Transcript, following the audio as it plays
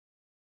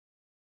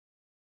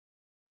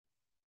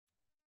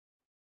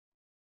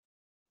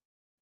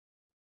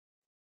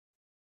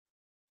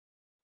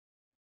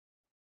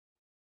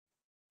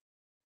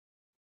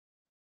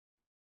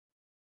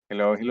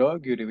Hello, hello,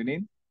 good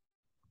evening.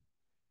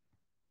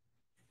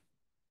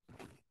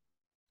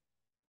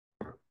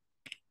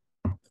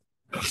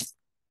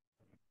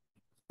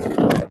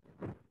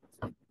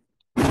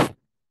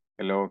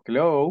 Hello,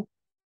 hello.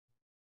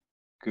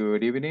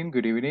 Good evening,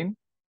 good evening.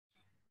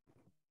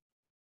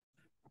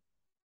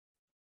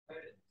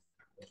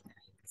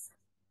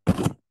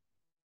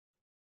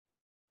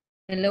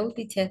 Hello,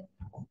 teacher.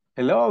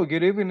 Hello,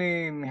 good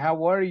evening.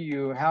 How are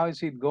you? How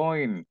is it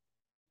going?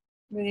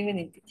 Good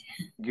evening,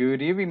 teacher.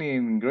 Good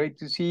evening. Great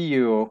to see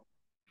you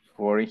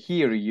or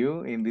hear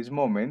you in this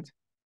moment.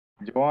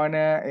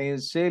 Joanna and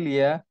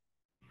Celia.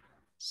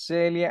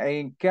 Celia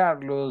and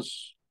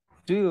Carlos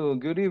too.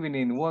 Good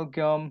evening.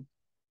 Welcome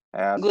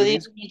to Good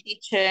this evening,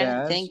 teacher.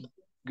 class. Thank you.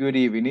 Good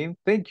evening.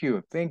 Thank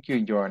you. Thank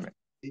you, Joanna.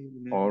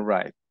 All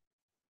right.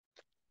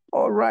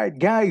 All right,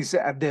 guys,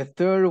 at the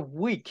third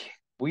week,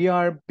 we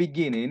are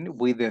beginning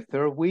with the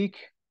third week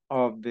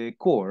of the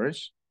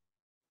course.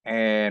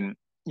 And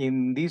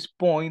in this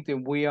point,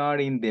 we are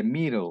in the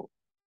middle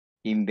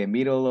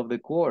of the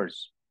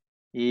course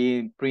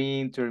in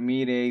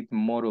pre-intermediate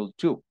model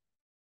 2.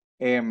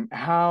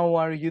 How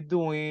are you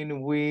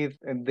doing with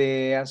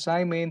the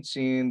assignments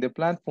in the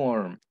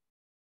platform?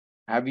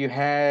 Have you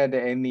had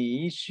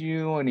any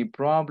issue, any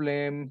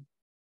problem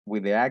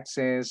with the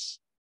access,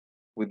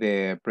 with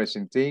the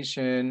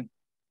presentation?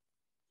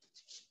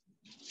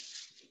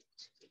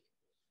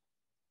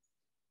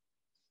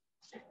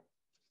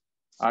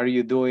 Are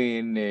you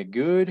doing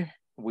good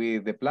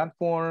with the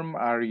platform?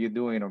 Are you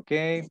doing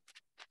okay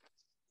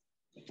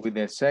with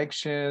the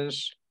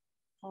sections?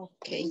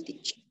 Okay,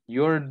 teacher.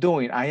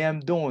 I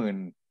am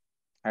doing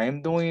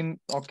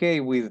okay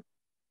with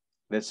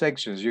the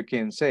sections, you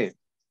can say.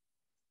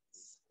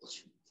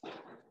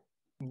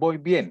 Voy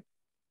bien.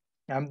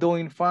 I'm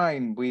doing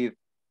fine with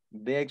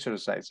the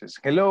exercises.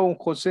 Hello,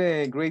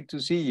 Jose, great to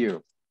see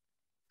you.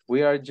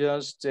 We are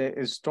just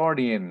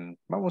starting.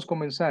 Vamos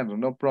comenzando,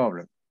 no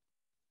problem.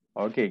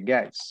 Okay,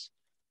 guys.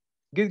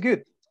 Good,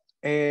 good.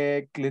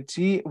 Let's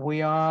see,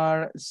 we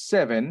are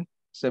seven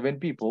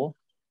people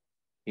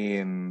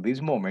in this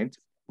moment.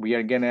 We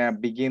are gonna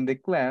begin the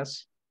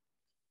class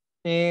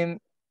and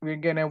we're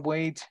gonna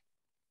wait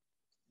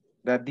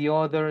that the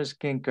others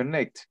can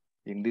connect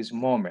in this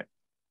moment.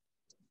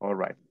 All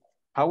right.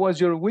 How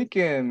was your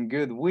weekend?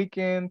 Good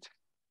weekend?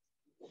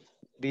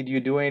 Did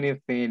you do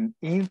anything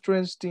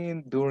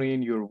interesting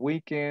during your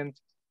weekend?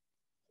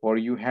 Or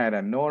you had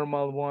a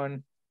normal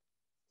one?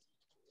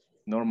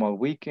 Normal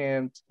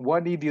weekend?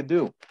 What did you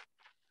do?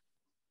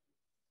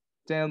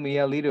 Tell me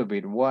a little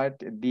bit. What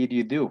did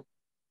you do?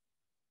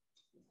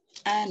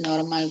 A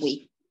normal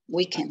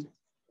weekend.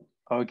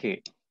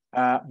 Okay.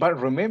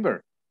 But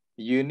remember,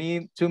 you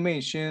need to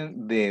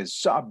mention the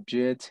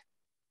subject,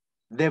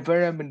 the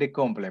verb, and the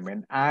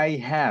complement. I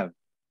have.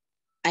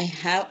 I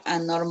have a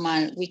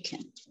normal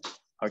weekend.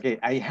 Okay,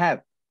 I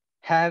have.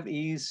 Have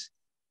is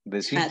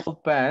the simple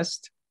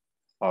past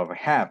of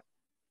have.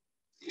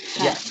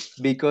 Yeah,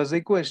 because the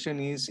question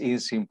is in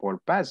simple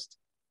past.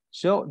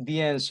 So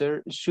the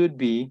answer should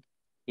be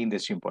in the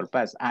simple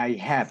past. I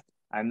had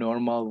a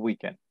normal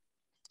weekend.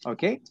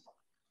 Okay,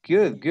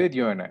 good, good,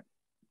 Yona.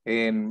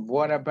 And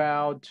what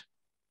about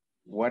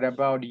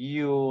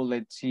you?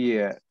 Let's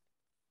see.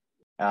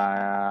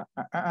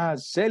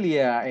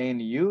 Celia,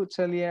 and you,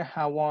 Celia,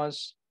 how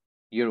was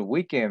your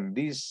weekend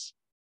this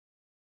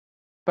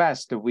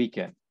past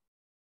weekend?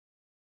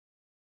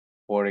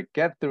 For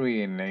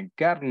Catherine and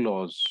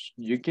Carlos,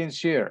 you can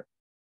share.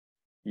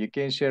 You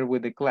can share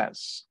with the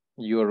class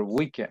your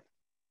weekend.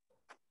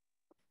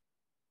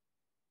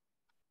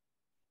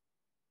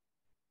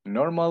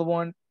 Normal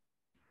one?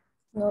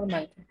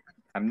 Normal.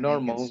 A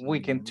normal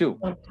weekend too.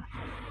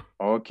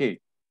 Okay.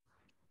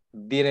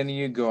 Didn't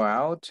you go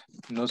out?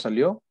 ¿No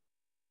salió?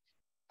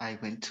 I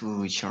went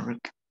to church.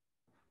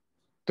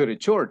 To the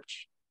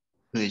church.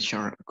 To the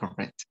church,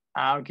 correct.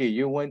 Okay,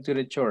 you went to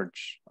the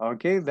church.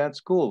 Okay, that's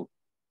cool.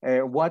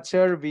 What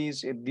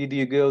service did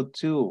you go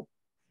to?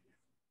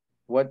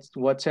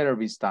 What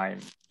service time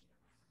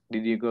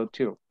did you go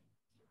to?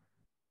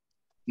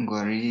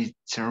 What is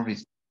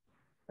service?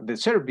 The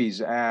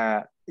service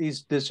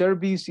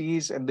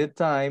is the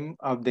time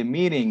of the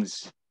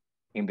meetings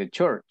in the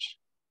church.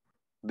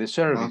 The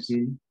service,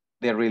 Okay.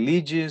 the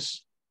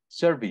religious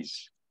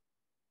service.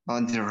 Oh,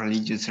 the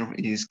religious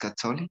service is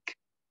Catholic?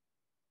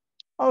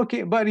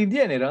 Okay, but in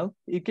general,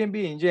 it can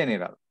be in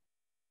general.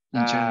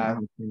 In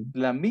general, okay.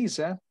 La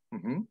misa,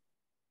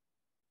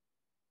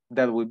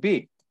 that would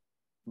be.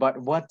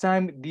 But what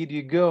time did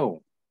you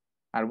go?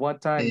 At what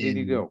time did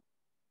you go?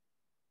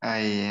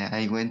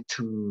 I went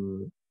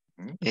to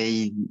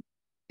 8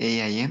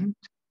 a.m.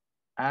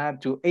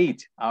 To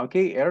 8.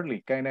 Okay,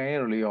 early, kind of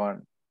early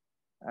on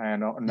a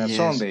Yes.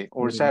 Sunday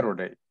or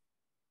Saturday.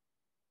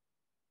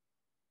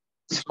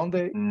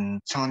 Sunday?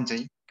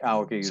 Sunday.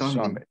 Okay,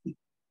 Sunday.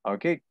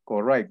 Okay,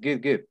 all right,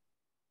 good, good.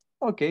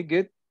 Okay,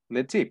 good.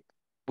 Let's see.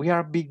 We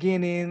are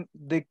beginning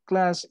the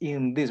class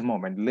in this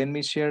moment. Let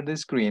me share the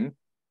screen.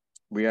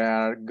 We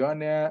are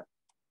gonna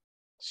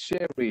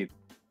share it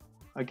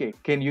Okay,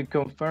 can you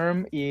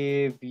confirm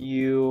if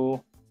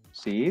you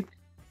see it?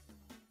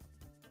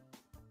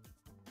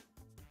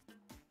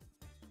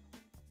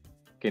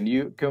 Can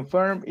you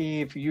confirm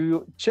if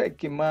you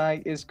check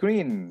my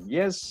screen?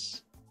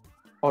 Yes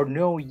or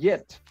no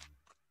yet?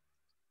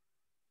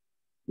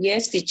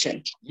 Yes,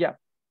 teacher. Yeah.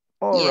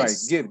 All right,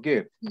 Yes. good,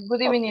 good.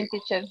 Good evening,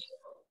 teacher.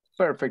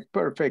 Perfect,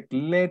 perfect.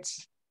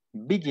 Let's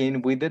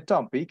begin with the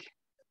topic.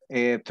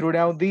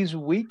 Throughout this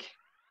week,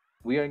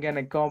 we are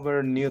gonna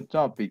cover new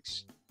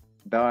topics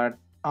that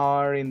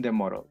are in the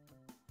model.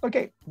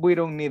 Okay, we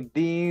don't need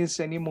this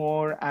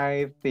anymore.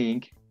 I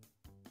think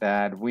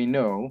that we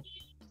know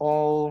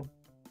all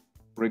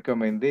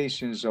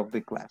recommendations of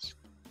the class.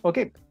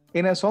 Okay,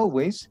 and as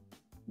always,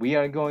 we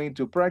are going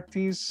to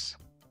practice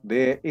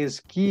the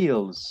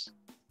skills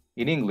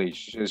in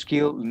English.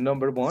 Skill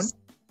number 1,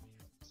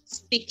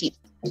 Speaking,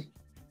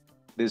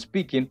 the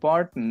speaking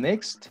part.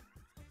 Next,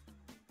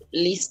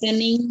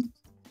 listening,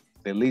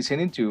 the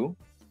listening to,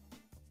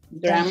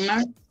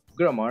 grammar,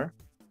 grammar,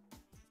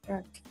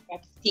 practice.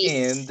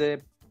 and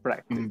the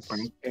practice.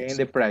 And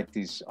the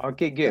practice.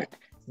 Okay, good.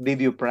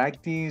 Did you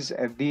practice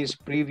this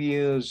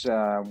previous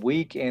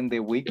week and the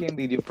weekend?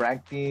 Did you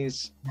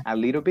practice a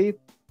little bit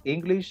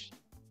English?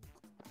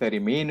 30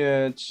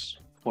 minutes,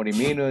 40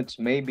 minutes,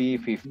 maybe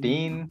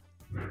 15?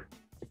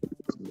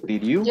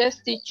 Did you? Yes,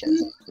 teacher.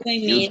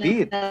 You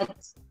did?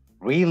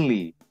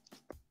 Really?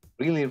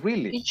 Really,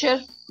 really?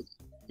 Teacher,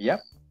 Yep.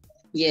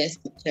 Yes,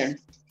 teacher.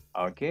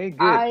 Okay,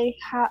 good.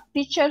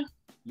 teacher,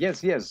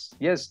 Yes, yes,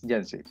 yes,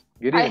 Jancy.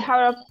 Good I evening.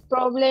 have a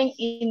problem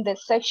in the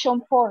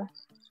section 4.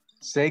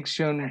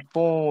 Section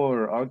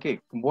 4. Okay,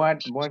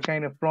 what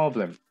kind of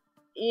problem?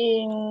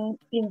 In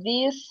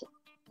this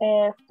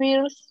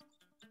first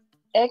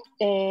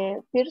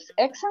exam,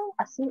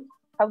 así,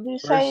 how do you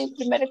say First-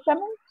 primer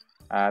examen?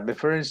 The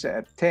first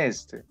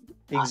test,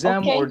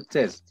 exam okay. or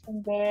test?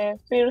 In the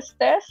first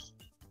test,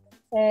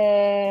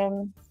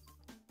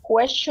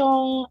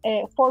 question,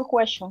 4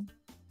 questions.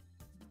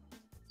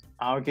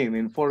 Okay,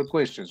 then 4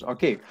 questions.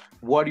 Okay,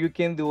 what you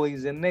can do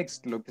is the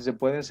next, lo que se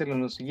puede hacer es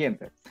lo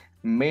siguiente.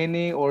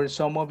 Many or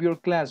some of your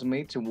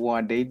classmates,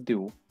 what they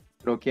do,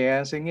 lo que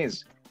hacen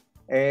es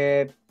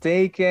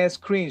take a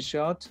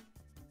screenshot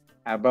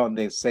about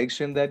the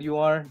section that you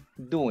are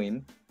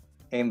doing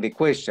and the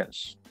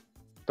questions.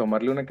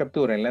 Tomarle una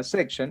captura en la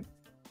section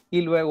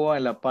y luego a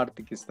la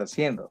parte que está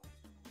haciendo.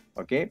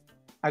 ¿Ok?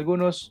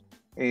 Algunos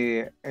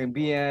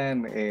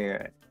envían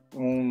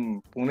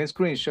un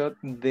screenshot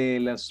de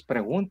las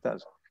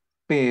preguntas,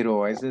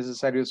 pero es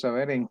necesario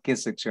saber en qué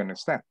sección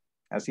está.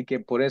 Así que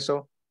por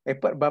eso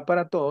va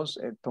para todos,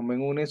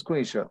 tomen un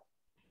screenshot.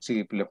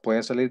 Si le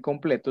puede salir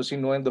completo, si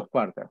no en 2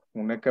 partes.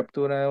 Una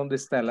captura de donde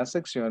está la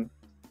sección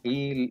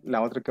y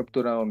la otra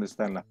captura donde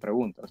están las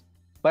preguntas.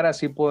 Para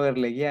así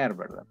poderle guiar,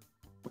 ¿verdad?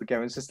 Porque a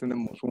veces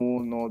tenemos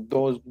 1,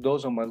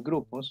 2 o más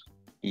grupos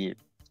y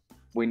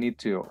we need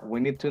to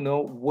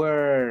know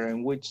where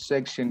and which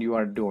section you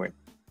are doing.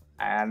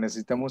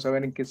 Necesitamos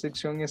saber en qué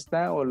sección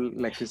está o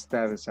la que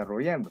está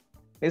desarrollando.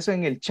 Eso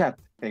en el chat,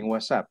 en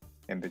WhatsApp,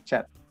 en el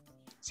chat.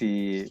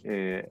 Si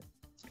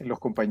los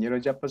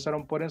compañeros ya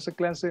pasaron por esa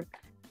clase,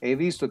 he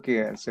visto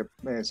que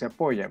se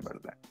apoyan,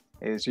 ¿verdad?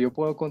 Si yo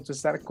puedo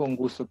contestar, con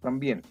gusto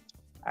también.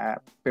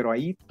 Pero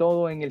ahí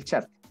todo en el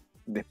chat,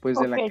 después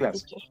de la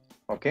clase. Teacher.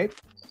 ¿Ok?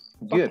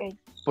 Good. Okay.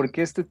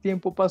 Porque este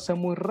tiempo pasa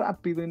muy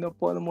rápido y no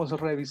podemos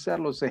revisar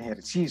los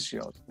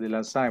ejercicios del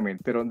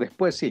assignment, pero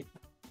después sí,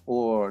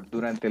 o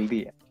durante el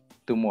día,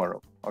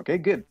 tomorrow. Okay,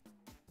 good.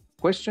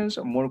 Questions?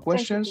 More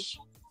questions?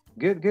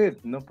 Good, good.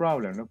 No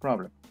problem, no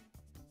problem.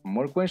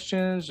 More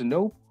questions?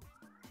 No?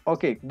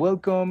 Okay,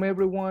 welcome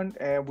everyone.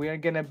 We are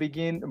gonna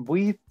begin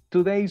with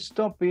today's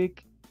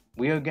topic.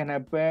 We are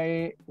gonna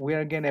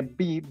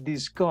be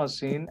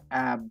discussing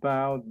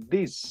about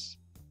this.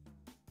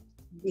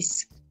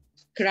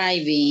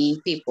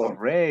 Describing people.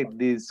 Correct,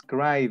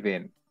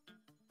 describing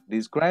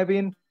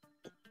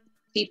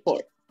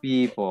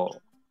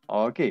people.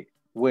 Okay,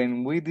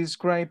 when we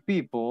describe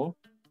people,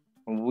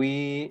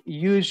 we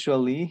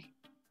usually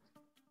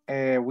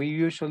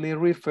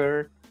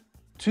refer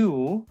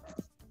to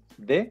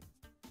the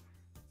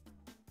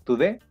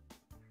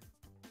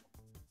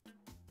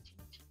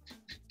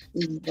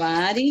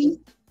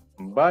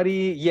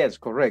body. Yes,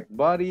 correct,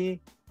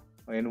 body.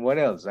 And what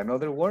else?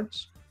 Another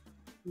words?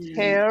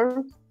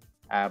 Hair.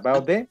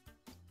 About the,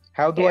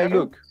 how do I Hair.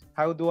 look?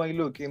 How do I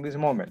look in this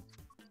moment?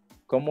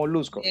 ¿Cómo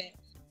luzco?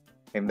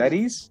 And that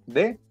is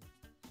the?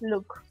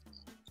 Look.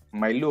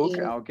 My look,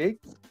 okay.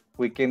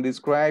 We can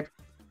describe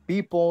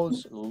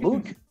people's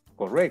look,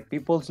 correct.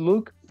 People's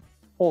look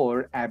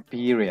or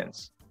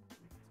appearance.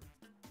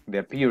 The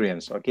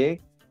appearance, okay.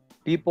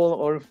 People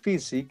or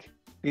physical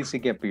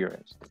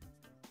appearance.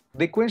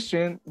 The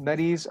question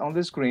that is on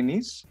the screen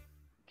is,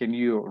 can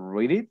you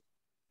read it?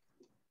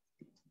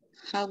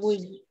 How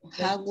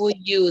would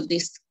you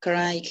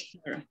describe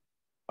her?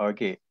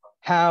 Okay.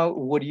 How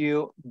would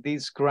you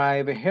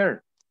describe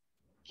her?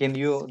 Can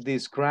you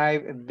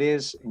describe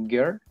this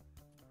girl?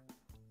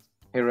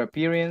 Her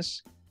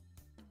appearance?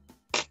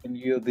 Can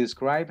you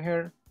describe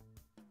her?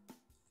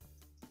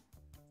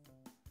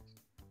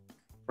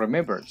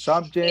 Remember,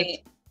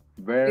 subject,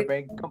 verb,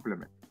 and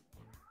complement.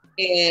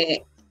 Her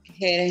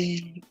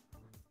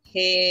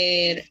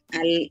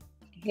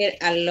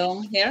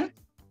along hair.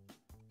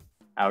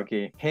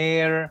 Okay,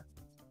 hair,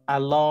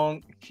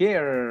 along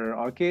hair.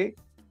 Okay,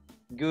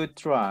 good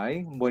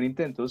try. Buen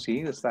intento,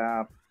 sí,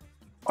 está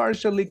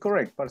partially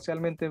correct,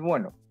 parcialmente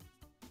bueno.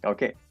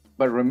 Okay,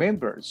 but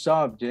remember,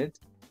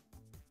 subject,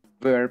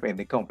 verb, and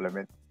the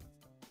complement.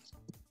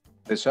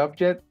 The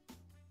subject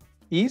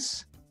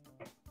is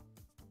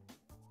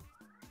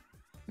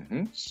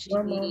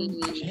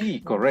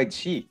she, correct,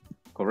 she,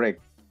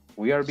 correct.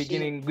 We are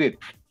beginning good.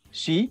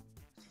 She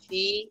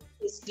is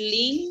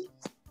slim.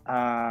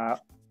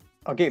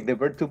 Okay, the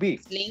verb to be.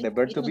 Slim. The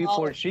verb to be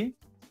for she.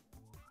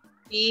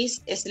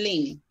 Is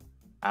slim.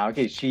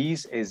 Okay,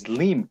 she's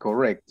slim,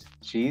 correct.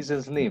 She's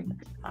slim.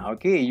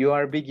 Okay, you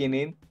are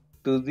beginning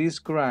to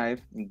describe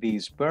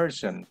this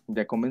person.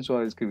 Ya comenzó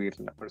a describir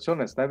la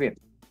persona, está bien.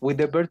 With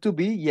the verb to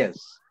be,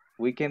 yes.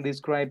 We can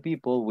describe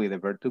people with the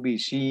verb to be.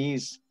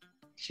 She's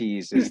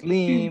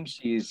slim,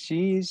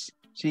 she's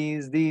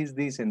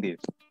this, and this.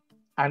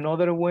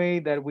 Another way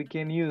that we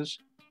can use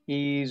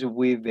is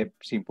with the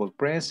simple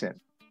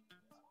present.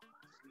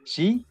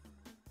 She,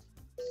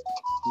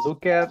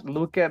 look at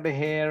the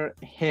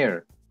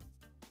hair.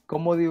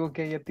 ¿Cómo digo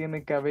que ella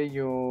tiene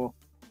cabello?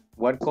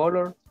 What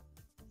color?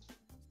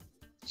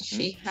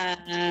 She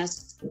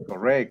has.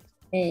 Correct.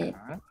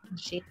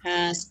 She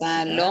has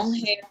a long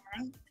hair.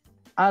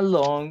 A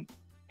long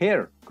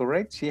hair,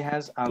 correct? She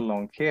has a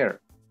long hair.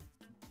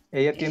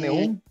 Ella tiene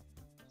un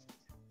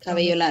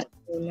cabello largo.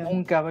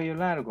 Un cabello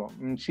largo.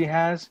 She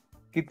has,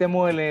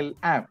 quitemos el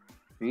a.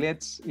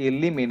 Let's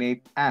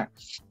eliminate a.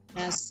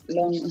 Has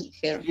long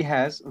hair. She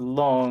has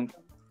long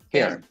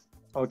hair.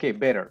 Okay,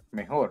 better,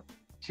 mejor.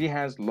 She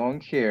has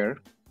long hair,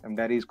 and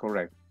that is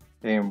correct.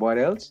 And what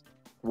else?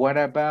 What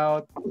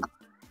about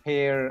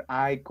her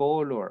eye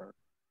color?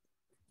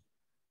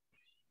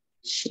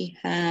 She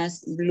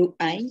has blue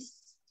eyes.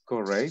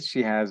 Correct,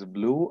 she has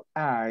blue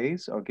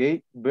eyes.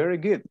 Okay, very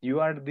good. You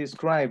are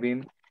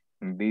describing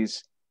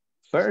this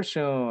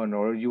person,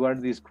 or you are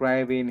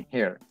describing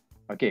her.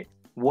 Okay,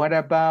 what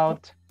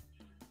about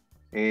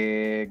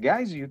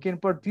guys? You can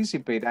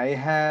participate. I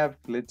have,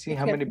 let's see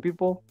how many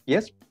people.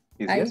 Yes,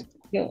 yes.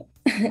 Yo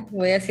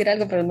voy a decir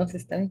algo, pero no sé si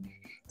está bien.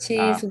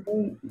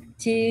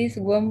 She's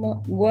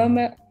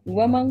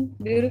woman,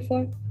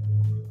 beautiful.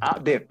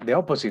 The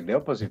opposite.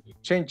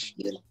 Change.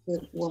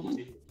 Beautiful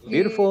woman.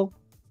 Beautiful.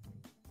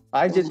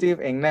 Adjective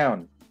and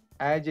noun.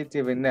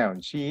 Adjective and noun.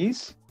 She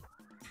is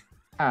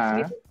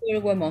a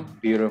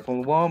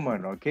beautiful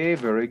woman. Okay,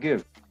 very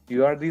good.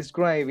 You are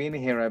describing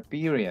her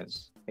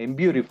appearance. And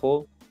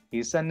beautiful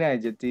is an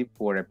adjective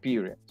for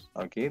appearance.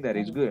 Okay, that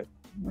is good.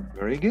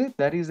 Very good.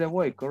 That is the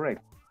way,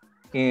 correct.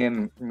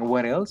 And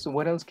what else?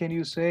 What else can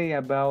you say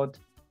about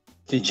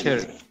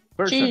teacher?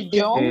 Person?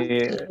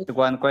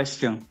 One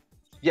question.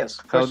 Yes.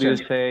 How do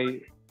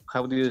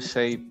you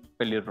say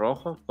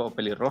pelirrojo or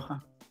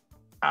pelirroja?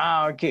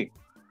 Okay.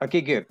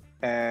 Okay, good.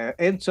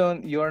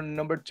 Edson, you're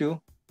number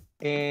 2.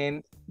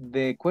 And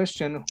the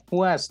question,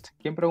 who asked?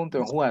 ¿Quién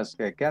preguntó? Who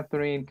asked?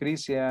 Catherine,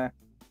 Crisia,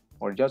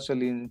 or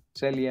Jocelyn,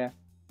 Celia?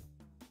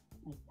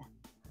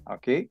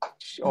 Okay.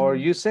 Or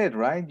you said,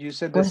 right? You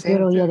said the same.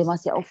 Pero ya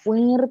demasiado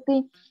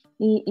fuerte.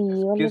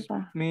 Excuse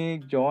me,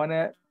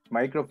 Joanna,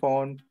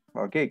 microphone.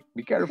 Okay,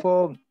 be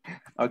careful.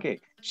 Okay,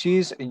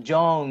 she's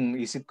young.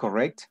 Is it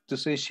correct to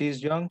say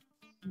she's young?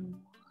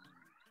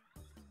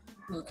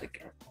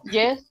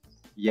 Yes.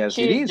 Yes,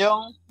 she's it is.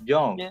 Young.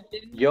 Young. Yes,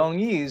 Young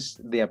is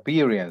the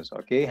appearance,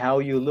 okay? How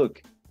you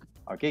look.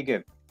 Okay,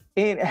 good.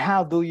 And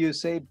how do you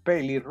say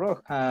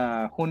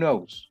pelirroja? Who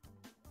knows?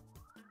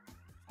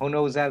 Who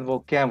knows that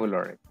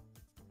vocabulary?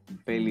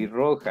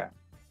 Pelirroja.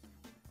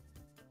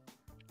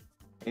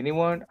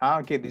 Anyone?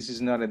 Okay, this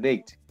is not a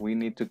date. We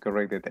need to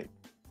correct the date.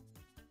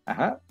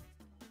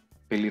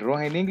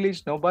 Pelirroja in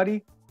English,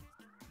 nobody?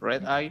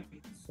 Red eye.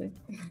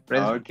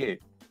 Red. Okay.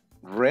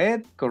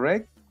 Red,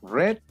 correct?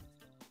 Red.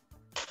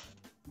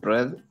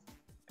 Red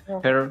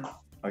hair.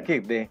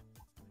 Okay,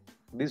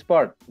 this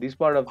part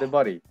of the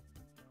body.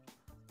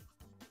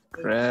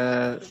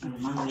 Red.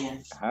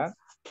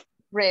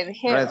 Red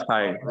hair.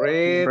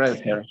 Red hair. Red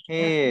hair.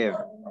 Head.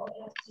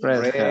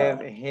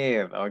 Red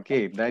head.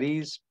 Okay, that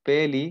is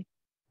pelirroja.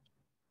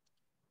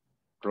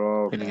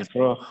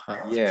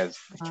 Yes.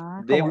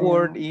 The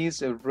word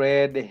is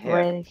red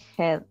head.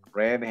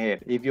 Red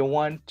head. If you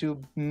want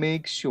to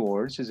make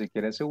sure, si se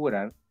quiere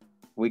asegurar,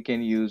 we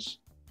can use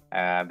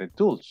the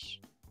tools.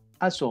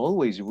 As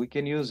always, we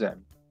can use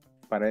them.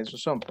 Para eso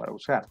son, para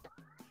usar.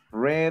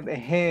 Red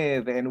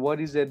head. And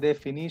what is the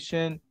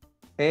definition,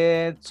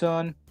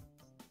 Edson?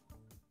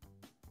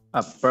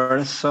 A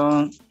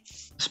person,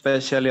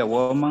 especially a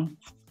woman,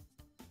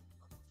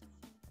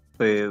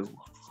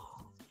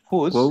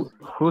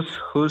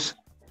 whose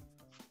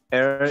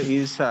hair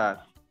is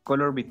a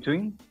color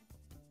between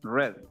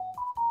red,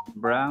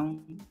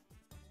 brown,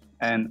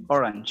 and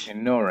orange.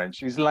 And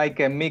orange. It's like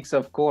a mix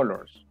of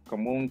colors,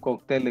 como un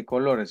cóctel de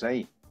colores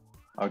ahí.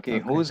 Okay,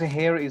 whose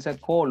hair is a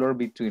color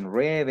between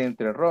red,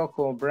 entre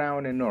rojo,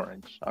 brown, and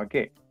orange?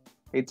 Okay,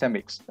 it's a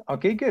mix.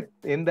 Okay, good.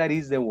 And that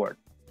is the word,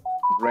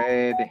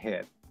 red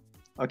hair.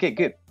 Okay,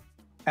 good.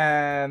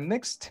 And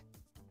next.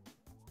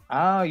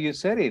 Ah, you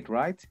said it,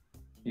 right?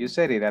 You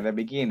said it at the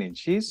beginning.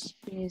 She's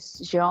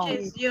young.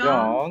 She's young.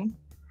 young.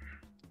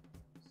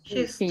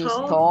 She's She's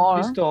tall. tall.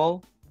 She's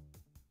tall.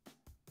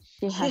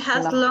 She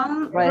has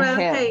long red red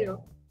hair. hair.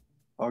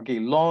 Okay,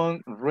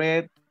 long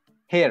red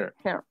hair.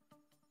 Hair.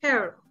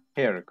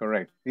 Hair,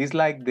 correct. It's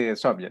like the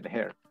subject,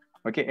 hair.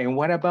 Okay, and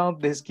what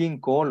about the skin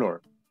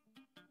color?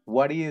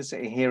 What is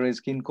a hair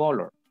skin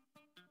color?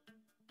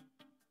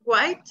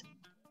 White.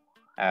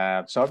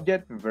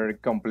 Subject,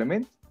 verb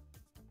complement.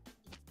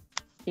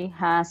 She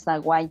has a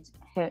white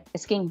hair,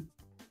 skin.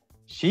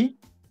 She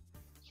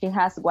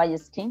has white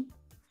skin.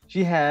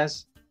 She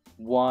has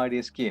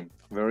white skin.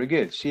 Very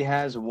good. She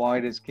has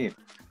white skin.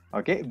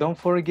 Okay, don't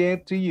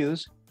forget to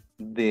use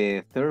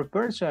the third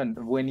person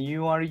when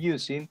you are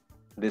using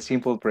the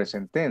simple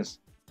present tense.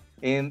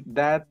 And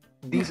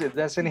this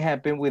doesn't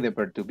happen with the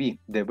verb to be.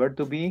 The verb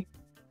to be,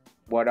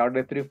 what are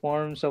the three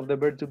forms of the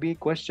verb to be?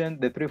 Question,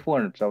 the three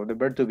forms of the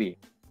verb to be.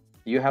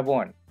 You have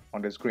one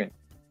on the screen.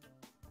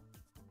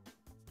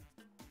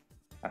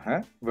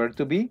 Verb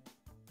to be,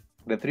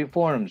 the three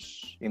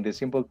forms in the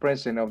simple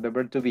present of the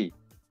verb to be.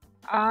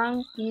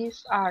 Am,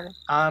 is, are.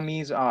 Am,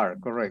 is, are,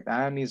 correct.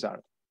 Am, is,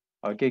 are.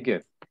 Okay,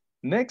 good.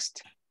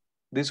 Next,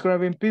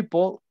 describing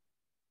people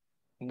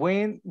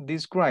when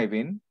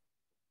describing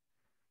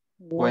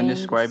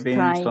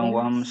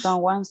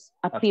someone's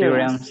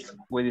appearance.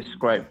 we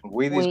describe.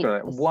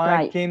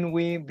 What can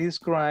we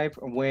describe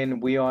when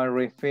we are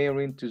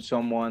referring to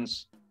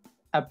someone's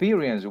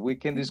appearance? We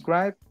can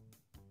describe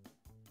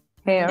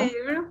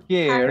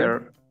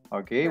Hair.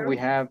 Okay, we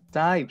have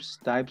types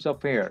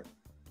of hair.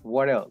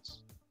 What else?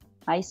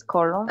 Eyes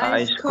color.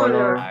 Eyes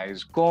color.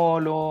 Eyes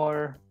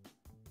color.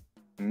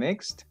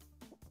 Next.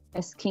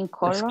 Skin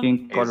color.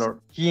 Skin color.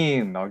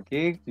 Skin,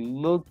 okay.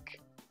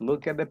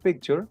 Look at the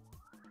picture.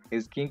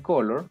 Skin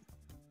color.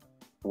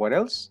 What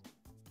else?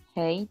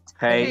 Hate.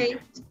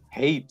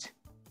 Hate.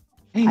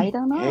 I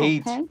don't know.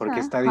 Hate, porque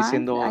está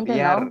diciendo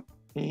odiar.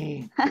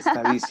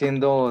 Está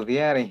diciendo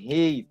odiar,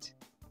 hate.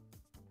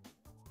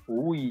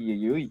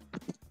 Uy.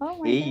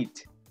 Oh,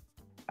 hate.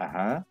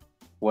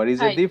 What is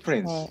the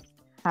difference?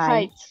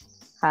 Height.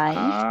 Okay.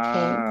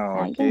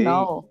 I don't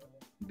know.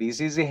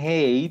 This is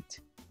hate,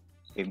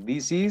 and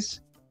this is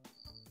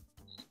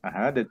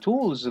the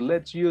tools.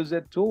 Let's use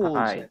the tools.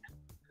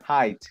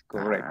 Height,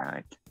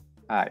 correct.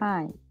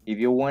 Height. If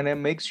you want to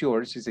make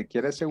sure, si se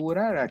quiere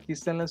asegurar, aquí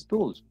están las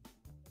tools.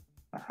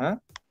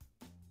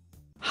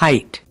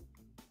 Height.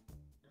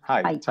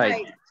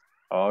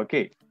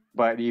 Okay,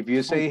 but if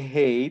you say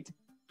hate,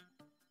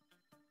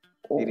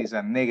 it is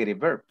a negative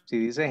verb. Si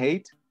dice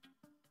hate,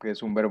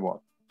 es un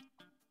verbo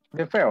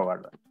de feo,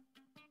 ¿verdad?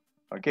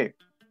 Okay,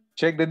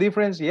 check the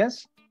difference,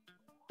 yes?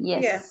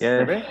 Yes.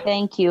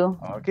 Thank you.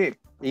 Okay,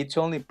 it's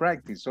only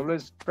practice, solo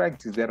es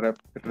practice de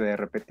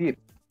repetir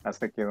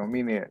hasta que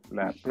domine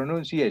la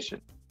pronunciation.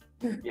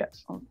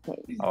 Yes.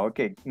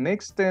 Okay,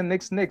 next.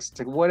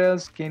 What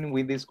else can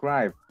we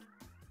describe?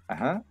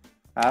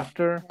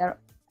 After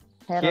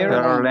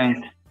hair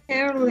length.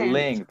 Hair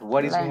length.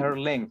 What is hair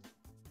length?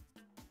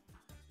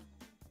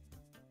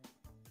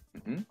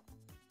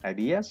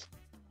 Ideas?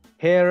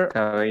 Hair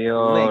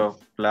Cabello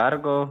length.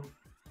 Largo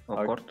o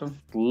corto.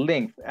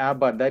 Length,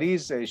 but that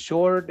is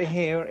short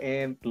hair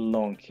and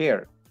long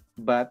hair.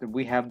 But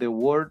we have the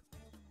word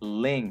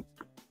length.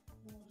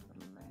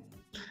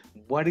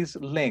 What is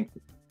length?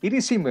 It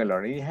is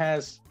similar. It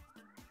has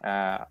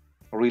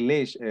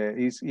relation.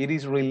 It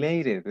is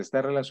related.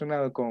 Está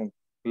relacionado con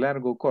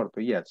largo, corto.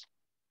 Yes.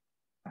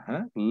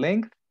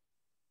 Length.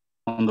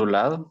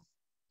 Ondulado.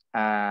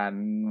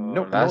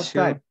 No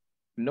type.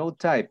 No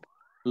type.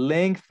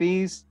 Length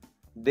is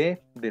the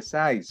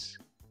size.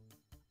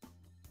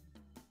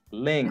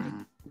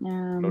 Length.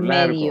 Lo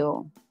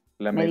largo.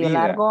 La medida. Medio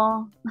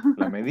largo.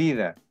 La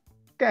medida.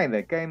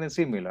 Kinda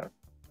similar.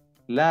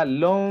 La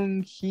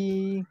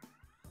longitud.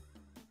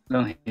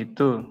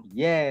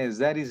 Yes,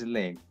 that is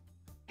length.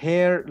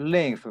 Hair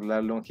length.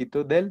 La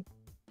longitud del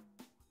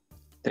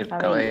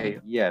cabello.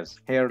 Yes,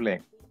 hair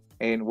length.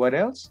 And what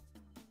else?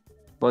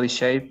 Body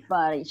shape.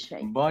 Body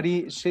shape.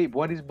 Body shape.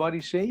 What is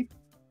body shape?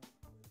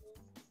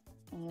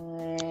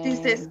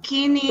 She's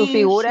skinny. Su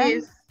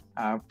figura.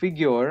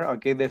 Figure.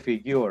 Okay, the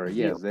figure.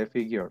 Yes, the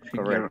figure.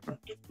 Correct.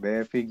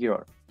 The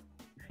figure.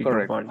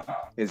 Correct. Body.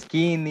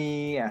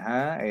 Skinny.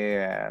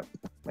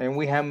 And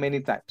we have many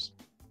types.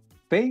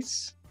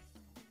 Face.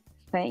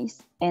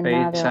 And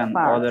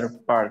other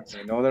parts.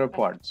 And other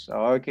parts.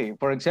 Okay.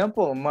 For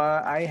example,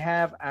 I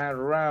have a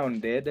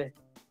rounded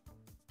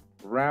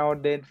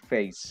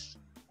face.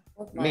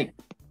 Me.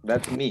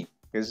 That's me.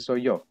 Ese soy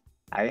yo.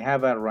 I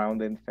have a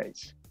rounded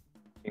face.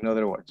 In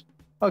other words.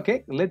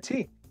 Okay, let's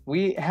see.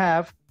 We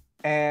have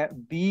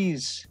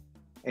these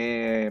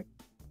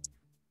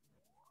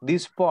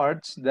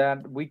parts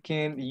that we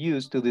can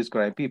use to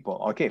describe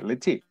people. Okay,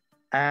 let's see.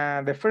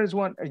 The first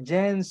one,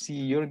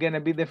 Jancy, you're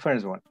gonna be the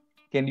first one.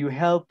 Can you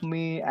help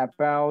me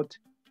about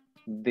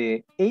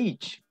the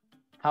age?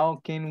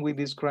 How can we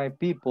describe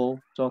people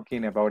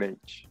talking about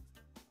age?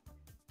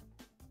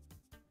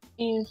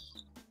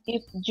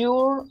 If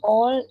you're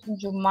old,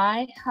 you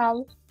might have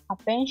a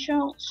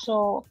pension,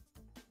 so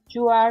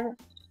you are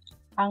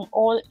an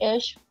old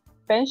age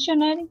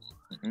pensioner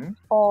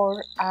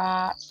or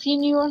a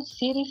senior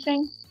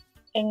citizen.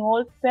 An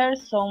old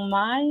person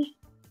might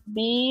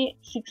be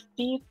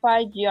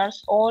 65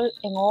 years old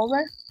and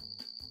over.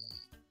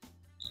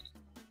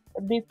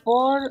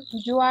 Before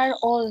you are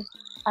old,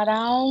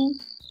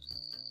 around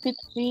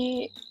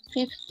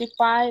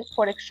 55,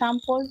 for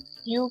example,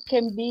 you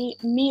can be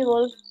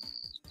middle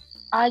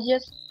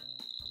aged.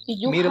 If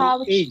you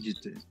have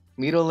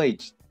middle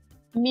aged.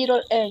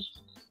 Middle age.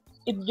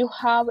 If you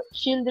have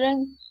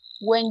children,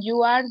 when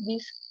you are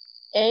this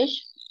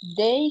age,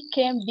 they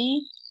can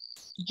be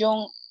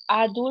young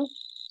adults,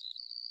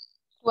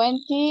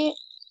 20,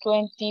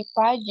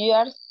 25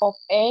 years of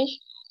age,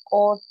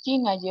 or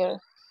teenagers,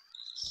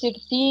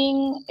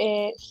 13,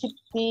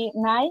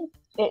 69,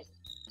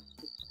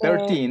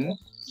 13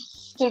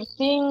 to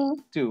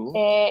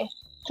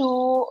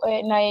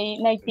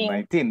 19.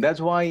 19. That's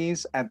why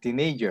it's a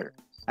teenager.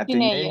 A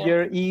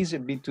teenager is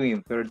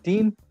between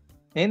 13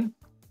 and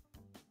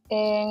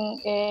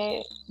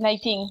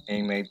 19.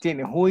 And 19.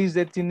 Who is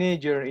the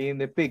teenager in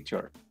the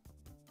picture?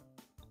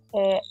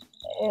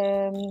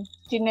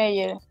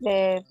 Teenager,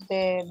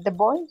 the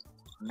boy.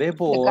 The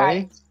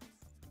boy.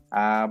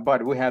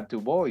 But we have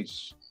two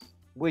boys.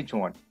 Which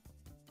one?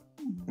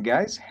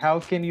 Guys, how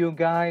can you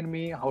guide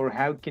me, or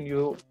how can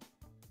you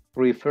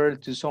refer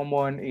to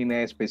someone in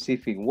a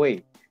specific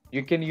way?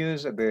 You can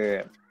use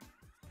the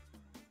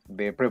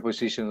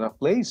prepositions of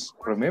place.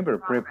 Remember,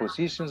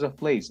 prepositions of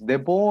place. The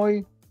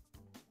boy.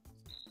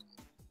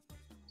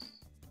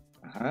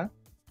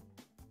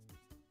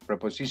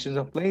 Prepositions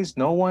of place.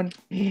 No one.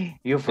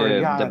 You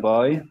forgot. The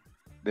boy.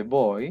 The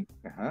boy.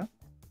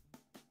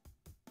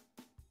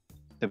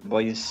 The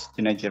boy is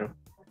teenager.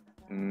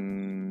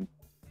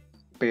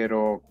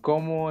 Pero,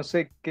 ¿cómo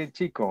sé qué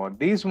chico?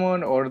 This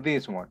one or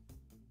this one?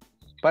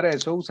 Para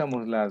eso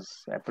usamos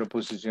las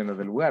preposiciones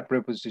del lugar,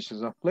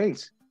 prepositions of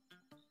place.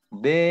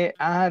 The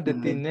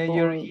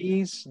teenager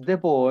is the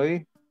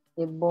boy.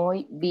 The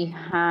boy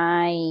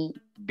behind.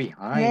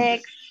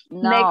 Behind.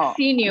 Next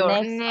senior.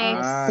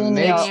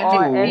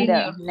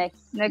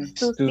 Next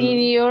to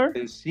senior.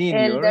 The senior.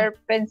 Elder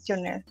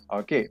pensioner.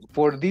 Okay,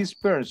 for this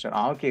person,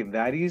 okay,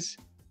 that is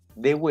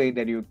the way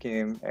that you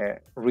can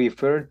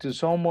refer to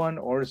someone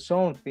or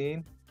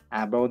something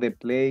about the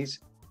place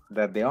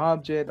that the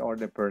object or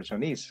the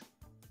person is.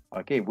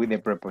 Okay, with the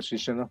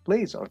preposition of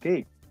place.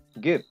 Okay,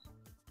 good.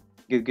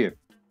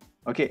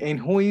 Okay, and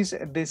who is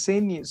the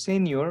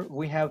senior?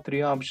 We have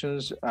three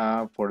options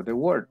for the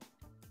word.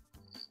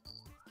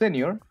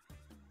 Senior,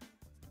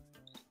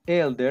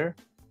 elder,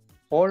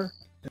 or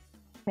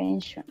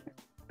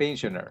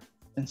pensioner.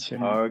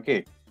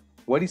 Okay,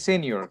 what is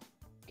senior?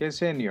 ¿Qué es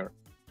senior?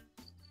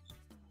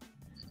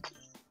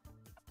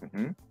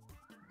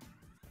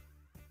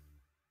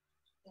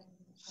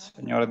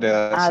 Señor de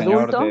edad,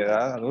 señor de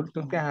edad,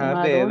 adulto.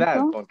 De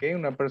edad, ok,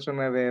 una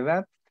persona de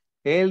edad.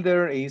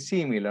 Elder is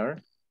similar,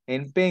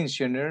 and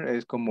pensioner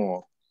es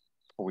como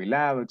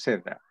jubilado,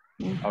 etc.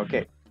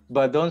 Ok,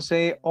 but don't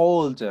say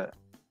old.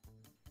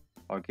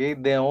 Ok,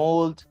 the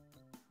old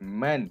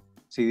man.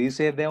 Si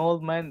dice the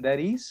old man, that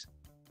is.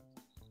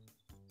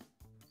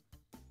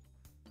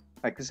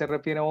 ¿A qué se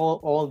refiere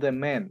all the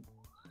men?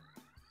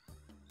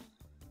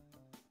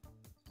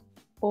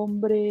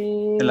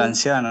 Hombre. El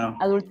anciano.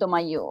 Adulto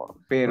mayor.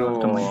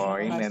 Pero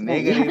en la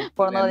negative,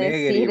 por no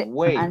decir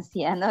way.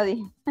 anciano.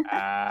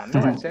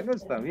 No, anciano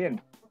está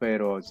bien.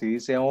 Pero si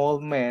dice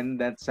old man,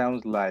 that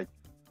sounds like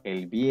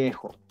el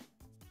viejo.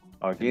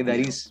 Okay, that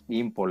is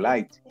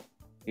impolite.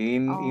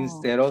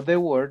 Instead of the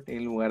word,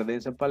 en lugar de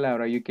esa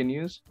palabra, you can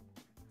use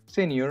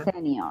senior.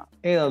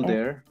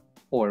 Elder,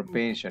 or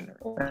pensioner.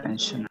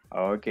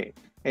 Okay.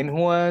 And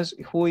who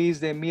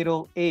is the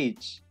middle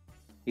age?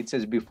 It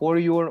says before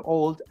you are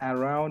old,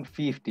 around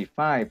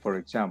 55, for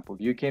example.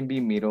 You can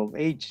be middle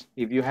age.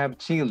 If you have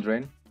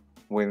children,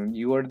 when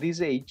you are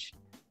this age,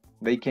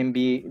 they can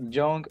be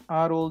young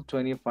adult,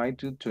 20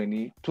 to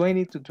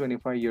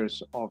 25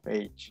 years of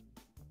age.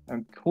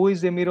 And who is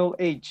the middle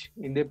age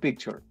in the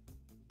picture?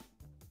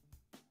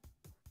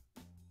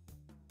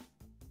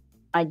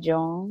 A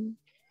young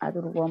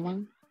adult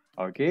woman.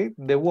 Okay,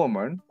 the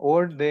woman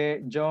or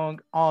the young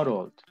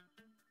adult.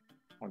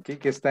 Okay,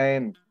 que está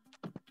en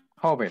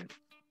joven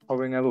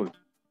adulto.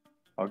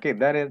 Okay,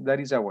 that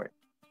is a way.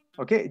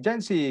 Okay,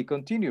 Jancy,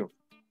 continue.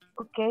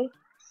 Okay,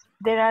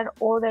 there are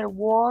other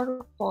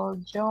words for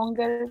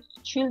younger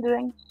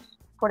children.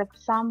 For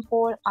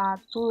example, a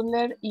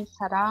toddler is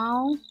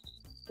around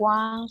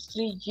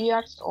 3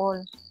 years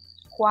old,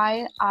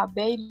 while a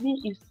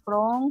baby is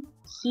from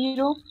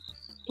 0 to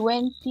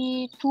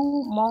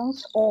 22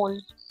 months old.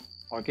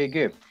 Okay,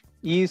 good.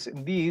 Is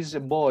this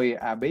boy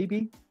a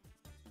baby?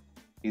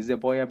 Is the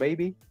boy a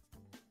baby?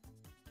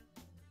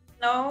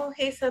 No,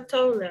 he's a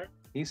toddler.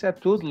 He's a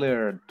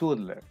toddler.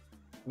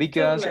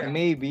 Because Toddler.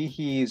 maybe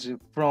he's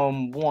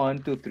from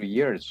 1 to 3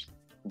 years,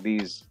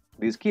 this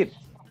kid.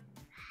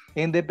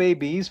 And the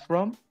baby is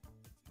from,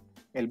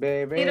 el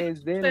bebé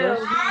es de los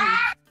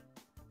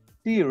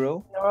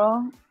 0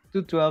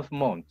 to 12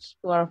 months.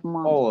 12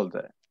 months. Old.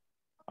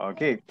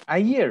 Okay, a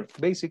year,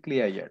 basically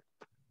a year.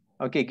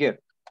 Okay, good.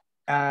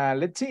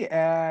 Let's see,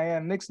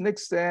 next.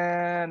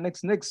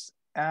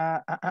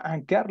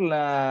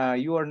 Carla,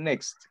 you are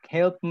next.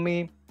 Help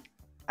me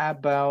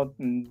about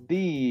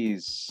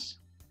this.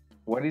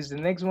 What is the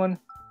next one?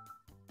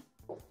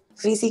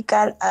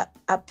 Physical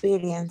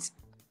appearance.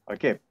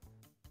 Okay.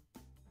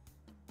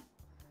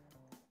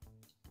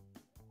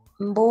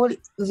 Build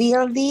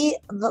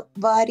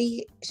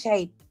body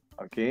shape.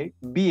 Okay,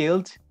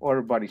 build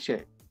or body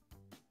shape.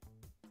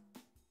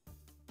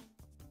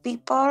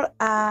 People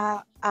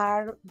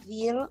are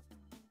built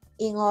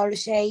in all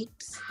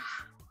shapes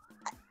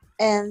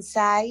and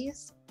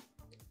size.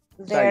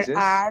 There Sizes.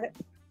 are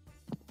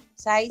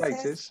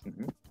sizes.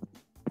 Mhm.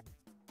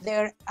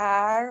 There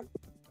are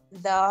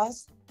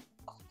those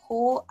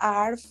who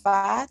are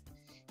fat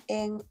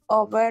and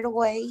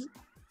overweight.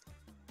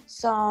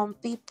 Some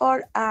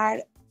people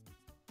are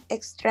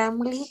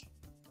extremely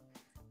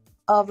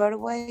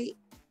overweight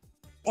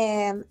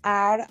and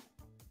are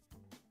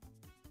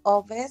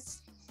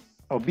obese.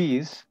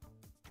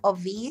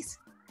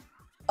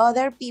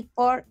 Other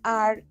people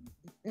are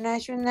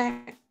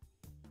naturally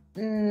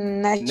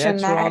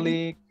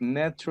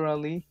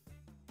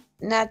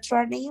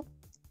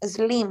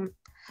slim,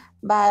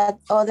 but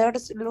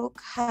others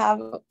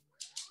have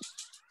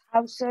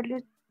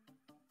absolutely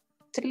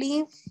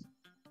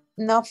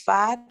no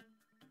fat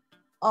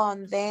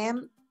on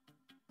them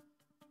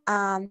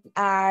and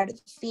are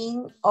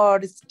thin or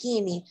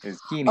skinny.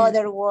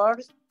 Other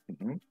words,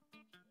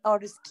 or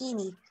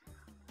skinny.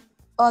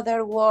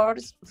 Other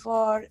words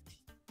for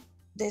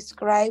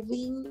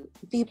describing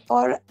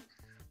people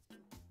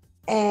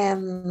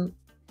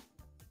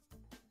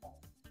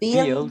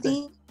build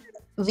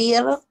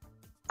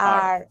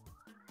are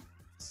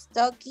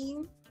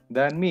stocking.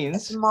 That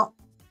means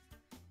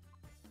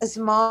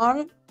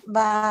small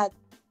but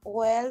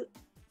well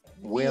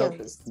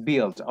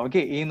built.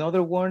 Okay, in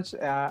other words,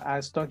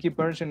 a stocky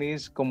person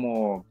is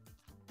como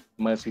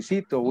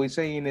macicito, we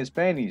say in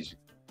Spanish.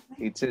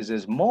 It says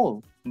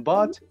small,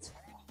 but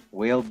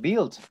well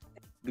built.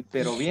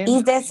 Pero bien.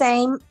 It's the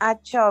same as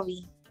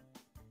chubby.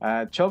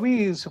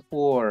 Chubby is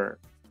for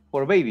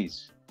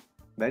babies.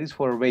 That is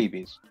for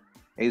babies.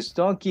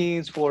 Stocky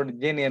is for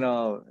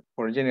general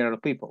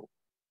people.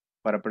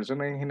 Para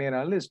personas en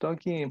general,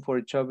 stocky and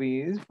for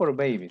chubby is for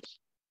babies.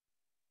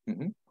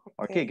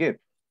 Okay, good.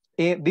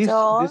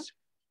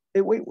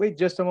 Wait,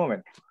 just a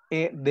moment.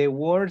 The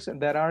words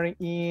that are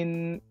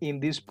in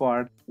this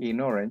part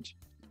in orange,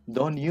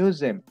 don't use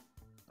them.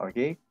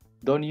 Okay,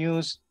 don't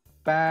use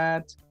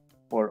fat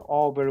or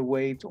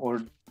overweight or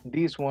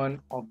this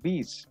one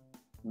obese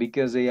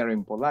because they are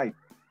impolite.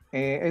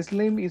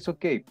 Slim is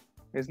okay.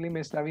 Slim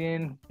está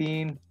bien,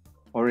 thin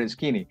or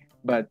skinny.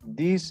 But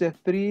these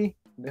three,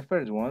 the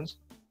first ones,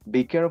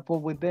 be careful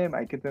with them.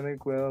 Hay que tener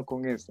cuidado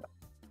con esta.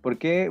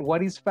 Porque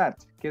what is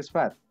fat? ¿Qué es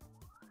fat?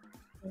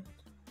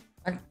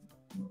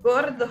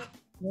 Gordo.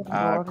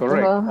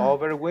 Correct.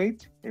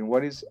 Overweight. And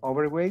what is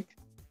overweight?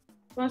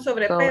 Con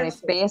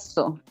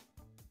sobrepeso.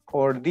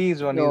 Or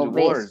this one is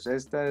worse.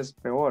 Esta es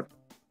peor.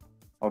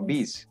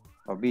 Obese.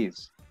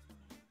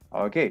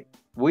 Okay.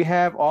 We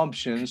have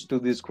options to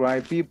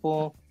describe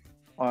people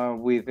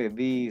with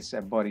this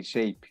body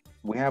shape.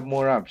 We have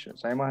more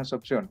options. Hay más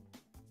opción.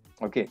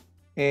 Okay.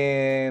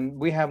 And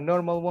we have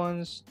normal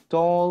ones.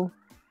 Tall.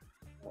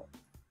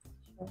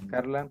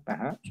 Carla.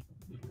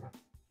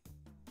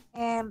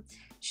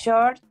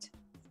 Short,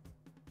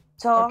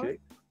 tall, okay.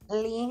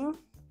 Lean.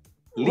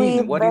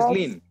 Lean. What is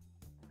lean?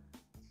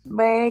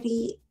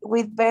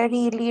 With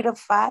very little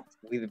fat.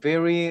 With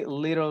very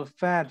little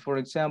fat, for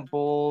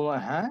example,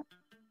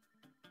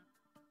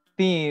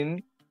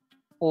 thin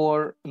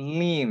or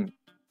lean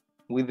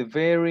with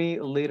very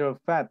little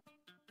fat.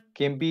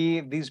 Can be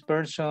this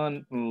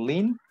person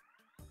lean?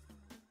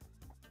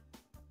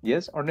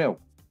 Yes or no?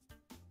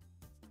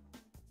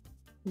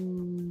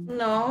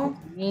 No,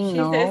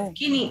 she's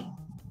skinny.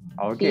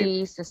 Okay.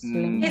 He's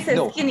slim. He's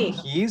skinny.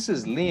 He's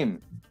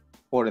slim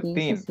or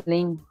thin.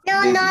 Slim.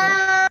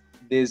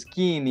 The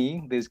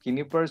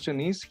skinny person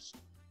is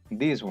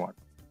this one.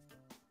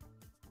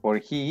 Or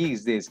he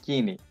is the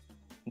skinny.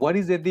 What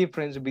is the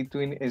difference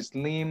between a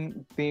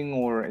slim, thin,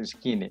 or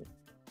skinny?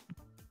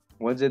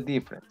 What's the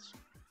difference?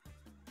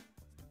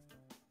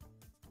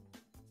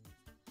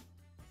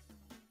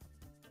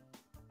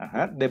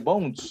 The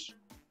bones.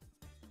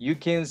 You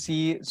can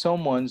see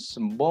someone's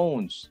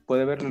bones.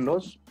 ¿Puede ver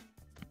los?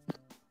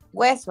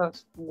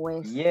 Huesos.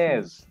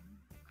 Yes,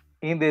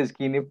 in the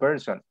skinny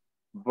person.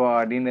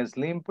 But in a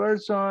slim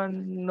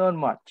person, not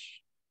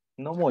much.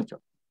 No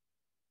mucho.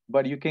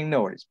 But you can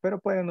notice. Pero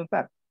puede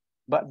notar.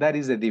 But that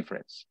is the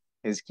difference.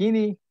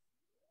 Skinny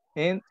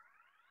and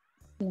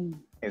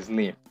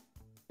slim.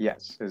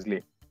 Yes,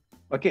 slim.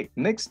 Okay,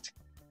 next.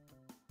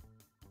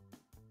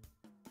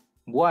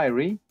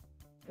 Wiry.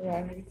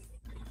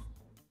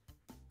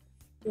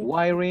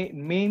 Wiry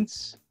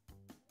means,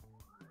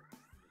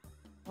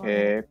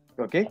 okay,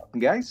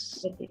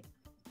 guys,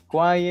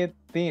 quiet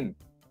thin.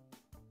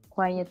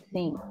 Quiet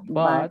thing,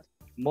 But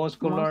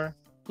muscular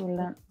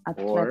muscular,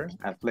 or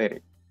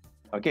athletic.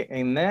 Okay,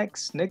 and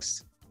next,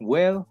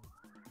 well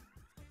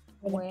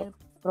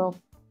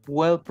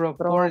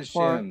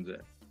proportioned.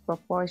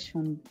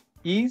 Proportion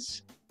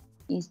Is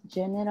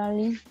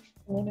generally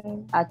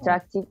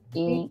attractive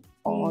in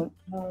all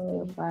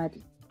their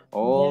body.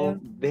 all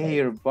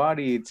their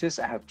body. It says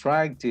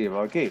attractive.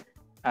 Okay,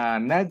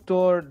 an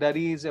actor that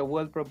is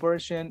well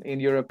proportioned, in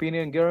your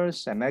opinion,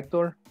 girls, an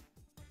actor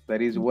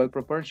that is well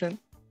proportioned.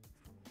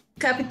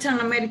 Captain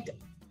America.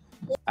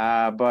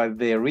 But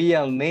the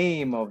real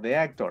name of the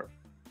actor,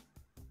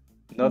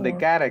 not the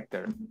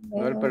character,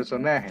 no el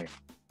personaje.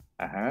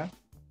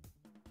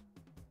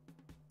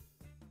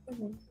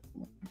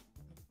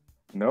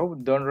 No,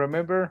 don't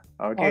remember?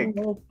 Okay.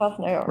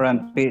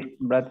 Brad Pitt.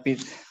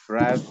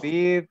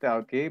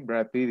 Okay,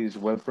 Brad Pitt is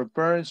well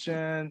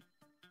proportioned.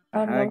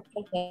 Arnold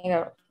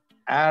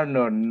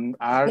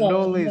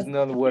is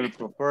not well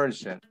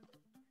proportioned.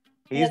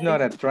 He's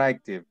not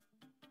attractive.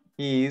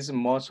 He is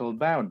muscle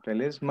bound.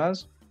 Él es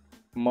más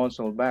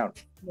muscle bound.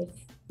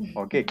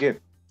 Okay, good.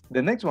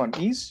 The next one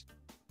is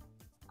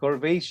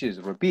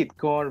curvaceous. Repeat,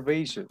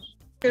 curvaceous.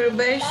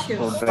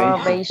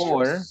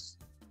 Curvaceous.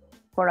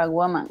 For a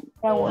woman.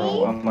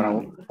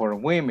 For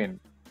women.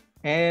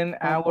 And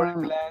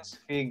hourglass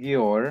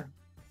figure,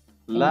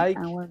 like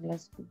in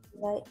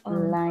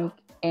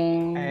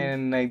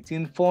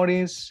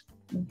 1940s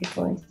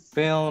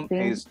film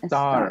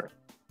star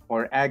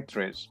or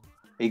actress.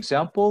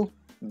 Example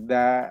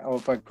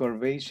of a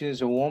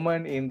curvaceous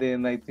woman in the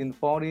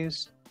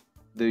 1940s.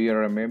 Do you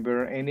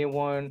remember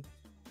anyone?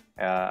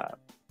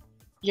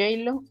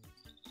 J-Lo.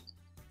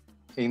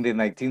 In the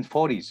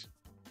 1940s.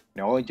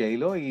 No,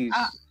 J-Lo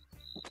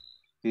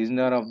is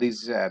not of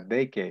this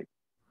decade.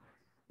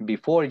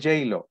 Before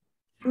J-Lo.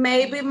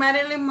 Maybe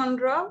Marilyn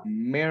Monroe?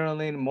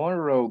 Marilyn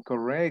Monroe,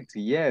 correct,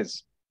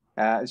 yes.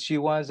 She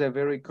was a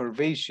very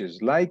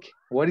curvaceous. Like,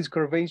 what is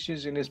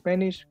curvaceous in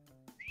Spanish?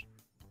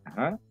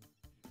 Las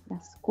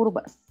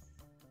curvas.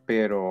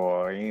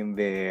 Pero in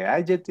the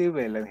adjective,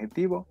 el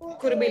adjetivo.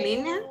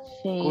 Curvilínea.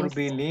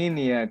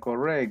 Curvilínea,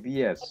 correct,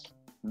 yes.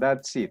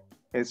 That's it.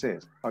 Ese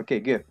es. Okay,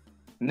 good.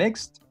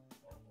 Next.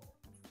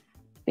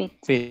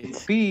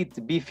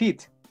 Fit, be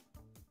fit.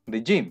 The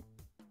gym.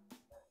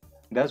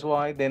 That's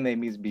why the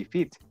name is be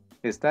fit.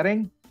 Estar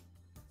en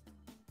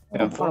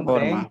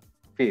forma.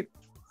 Fit.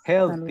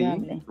 Healthy.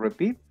 Saludable.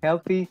 Repeat.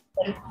 Healthy.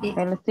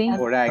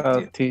 Or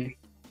active.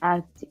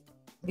 Active.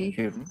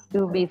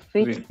 To be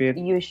fit,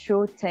 you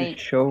should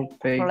take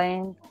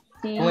plenty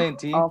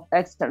of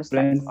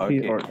exercise.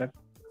 Okay.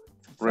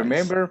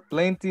 Remember,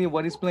 plenty.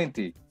 What is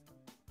plenty?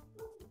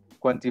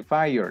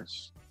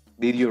 Quantifiers.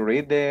 Did you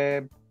read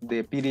the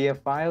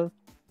PDF file?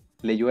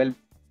 ¿Leyó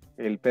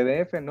el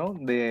PDF, no?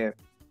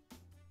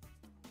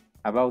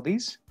 About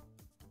this?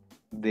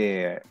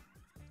 The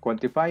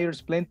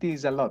quantifiers, plenty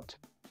is a lot.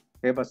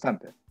 Es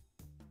bastante.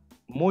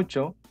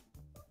 Mucho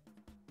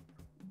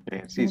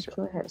ejercicio.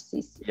 Mucho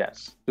ejercicio.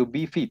 Yes. To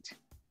be fit.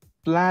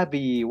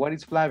 Flabby. What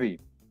is flabby?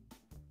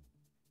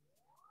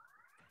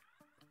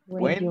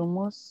 When your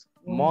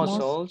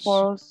muscles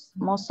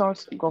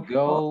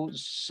go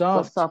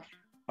soft.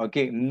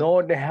 Okay,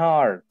 not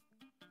hard.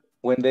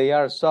 When they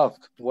are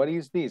soft. What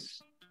is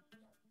this?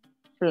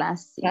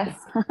 Flaccid.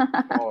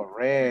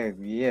 Correct.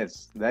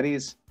 Yes, that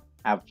is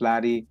a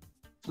flabby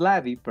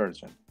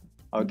person.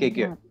 Okay,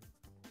 good.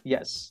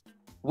 Yes.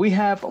 We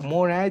have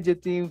more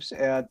adjectives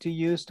to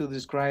use to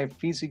describe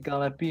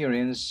physical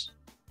appearance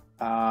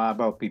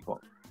about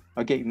people.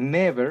 Okay,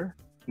 never.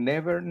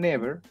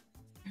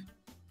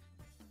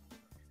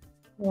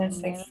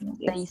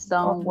 Say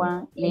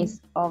someone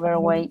is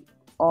overweight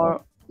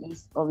or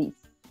is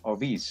obese.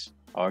 Obese.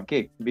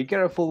 Okay, be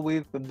careful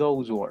with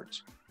those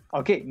words.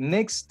 Okay,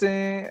 next,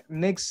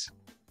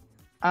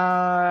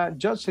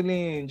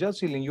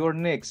 Jocelyn, you're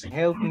next.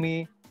 Help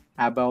me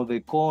about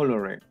the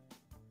coloring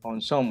on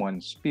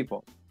someone's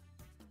people.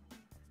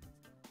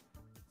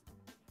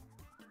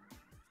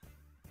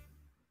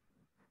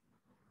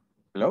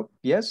 Hello?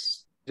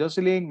 Yes?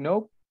 Jocelyn?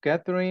 No?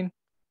 Catherine?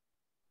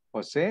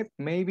 Jose?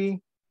 Maybe?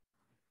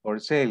 Or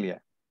Celia?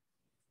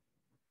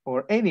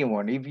 Or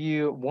anyone if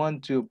you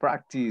want to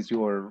practice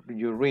your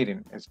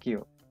reading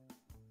skill.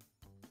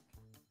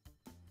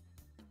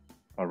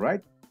 All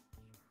right.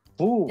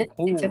 Okay.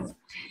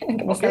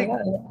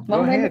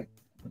 Go ahead.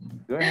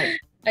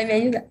 Ahí me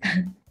ayuda.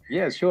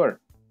 Yes, sure.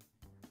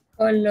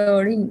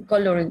 Coloring.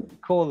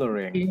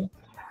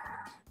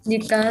 You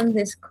can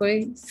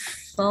describe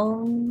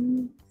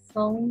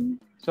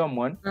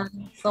someone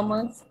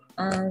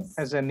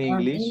as an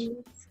English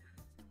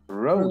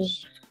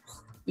rose.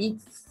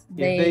 If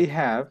they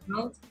have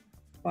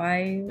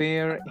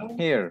fair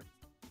hair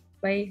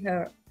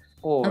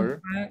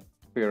or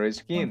fair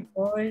skin.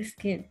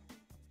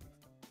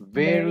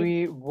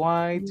 very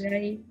white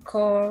Very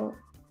color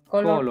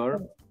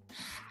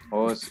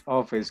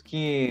of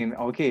skin.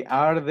 Okay,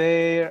 are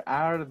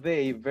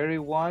they very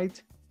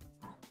white?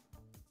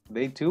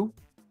 They too?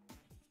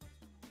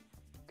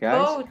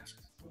 Guys?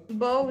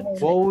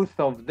 Both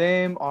of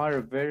them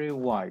are very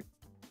white.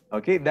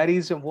 Okay, that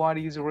is what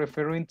is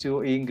referring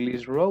to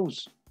English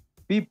rose.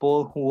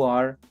 People who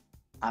are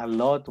a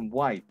lot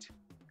white,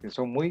 que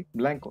son muy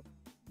blancos.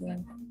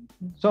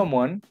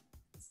 Someone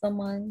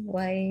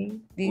white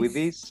with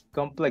this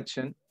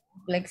complexion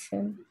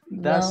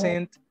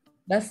doesn't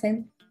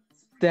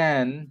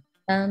tan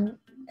tan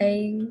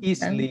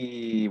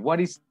easily. What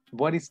is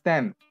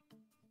tan?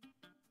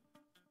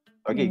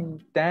 Okay,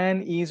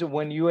 tan is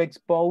when you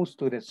expose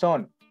to the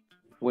sun.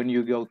 When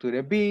you go to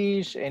the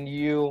beach and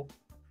you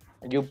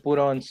put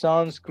on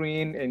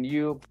sunscreen and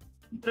you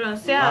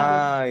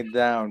lie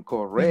down.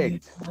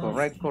 Correct.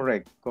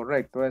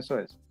 Correcto, eso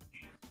es.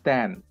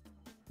 Tan,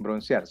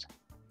 broncearse.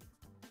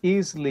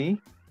 Easily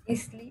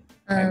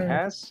and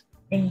has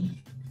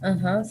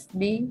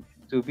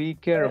to be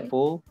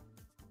careful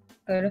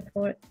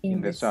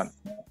in the sun.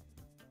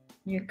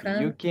 You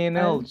can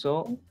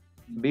also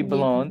be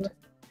blonde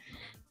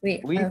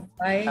with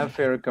a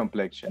fair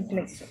complexion.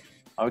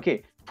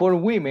 Okay, for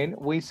women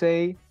we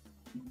say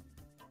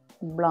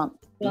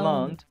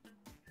blonde.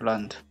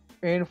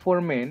 And for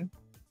men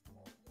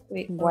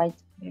white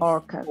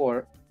or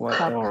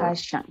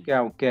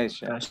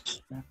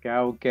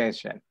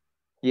Caucasian.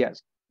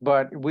 Yes,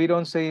 but we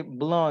don't say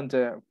blonde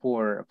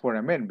for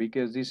a man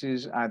because this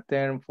is a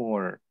term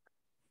for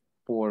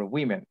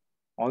women,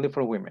 only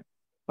for women.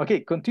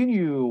 Okay,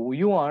 continue.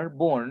 You are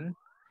born.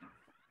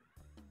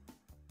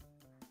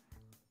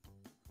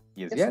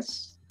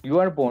 Yes. You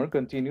are born.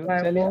 Continue.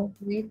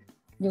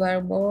 You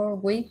are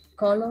born with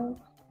color.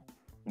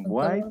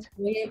 White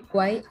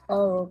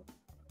or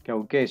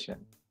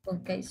Caucasian.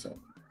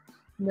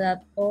 Black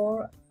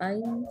or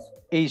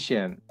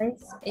Asian.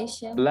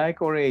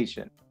 Black or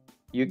Asian.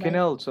 You can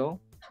also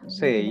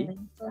say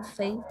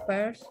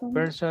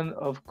person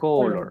of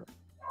color.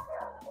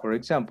 For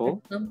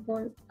example,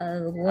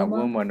 a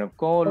woman of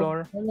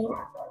color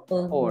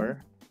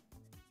or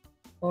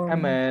a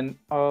man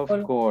of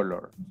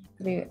color.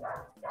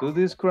 To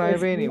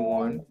describe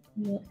anyone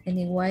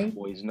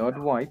who is not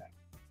white,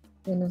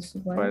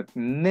 but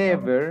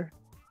never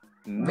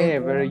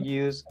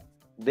use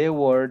the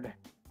word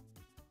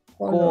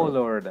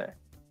colored.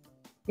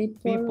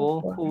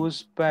 People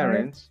whose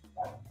parents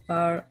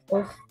are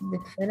of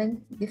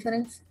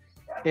different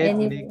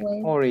ethnic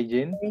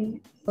origin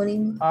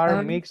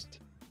are mixed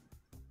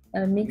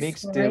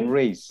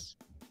race.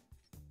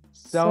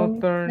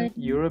 Southern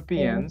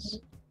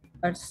Europeans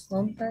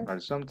are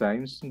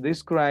sometimes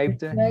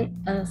described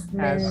as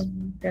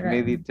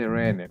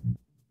Mediterranean.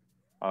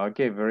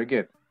 Okay, very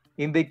good.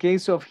 In the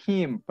case of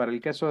him, para el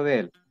caso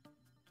de él,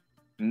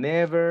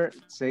 never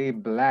say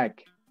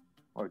black,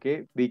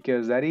 okay?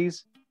 Because that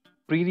is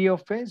pretty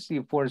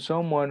offensive for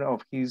someone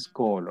of his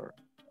color.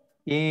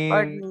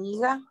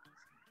 Hormiga.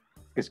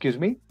 Excuse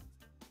me?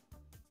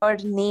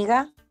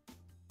 Hormiga.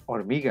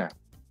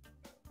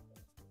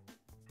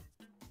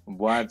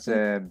 What's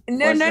No.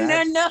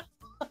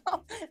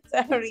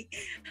 Sorry.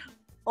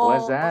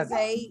 What's that?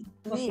 Say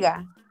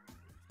niga.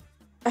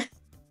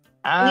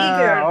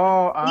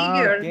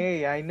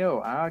 Okay, I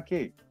know.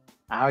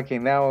 Okay,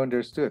 now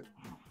understood.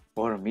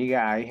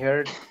 Hormiga, I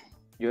heard.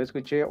 Yo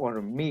escuché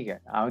hormiga.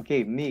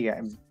 Okay,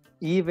 niga.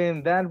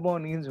 Even that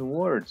one is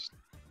worse.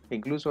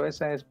 Incluso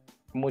esa es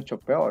mucho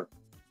peor.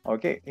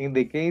 Okay, in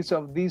the case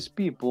of these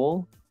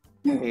people,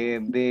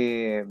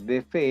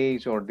 the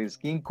face or the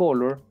skin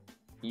color,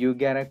 you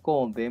gotta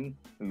call them,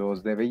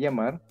 los debe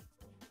llamar,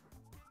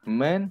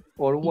 man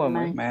or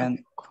woman.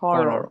 Man,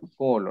 color.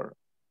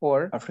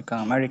 Or African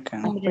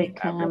American.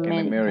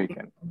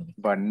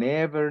 But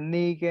never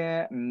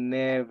nigga,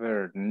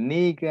 never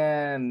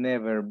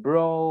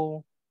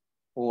bro,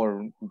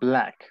 or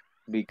black,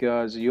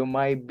 because you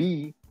might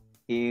be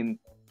in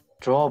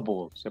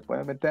trouble. Se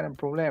puede meter en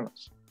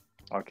problemas.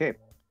 Okay.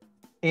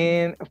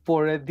 And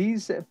for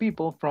these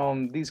people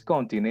from this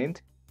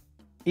continent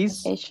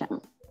is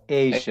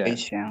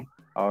Asian.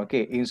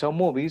 Okay. In some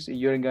movies,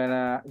 you're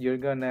gonna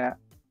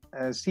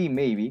see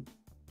maybe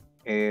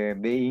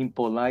the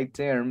impolite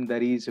term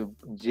that is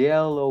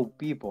yellow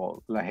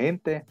people. La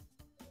gente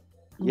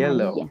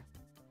yellow.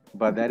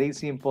 But that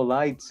is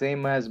impolite,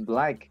 same as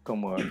black,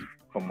 como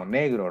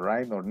negro,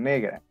 right? Or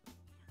negra.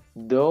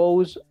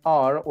 Those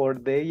are or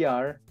they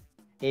are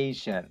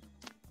Asian.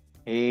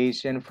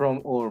 Asian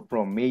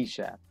from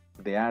Asia,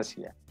 the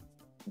Asia,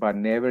 but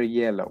never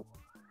yellow.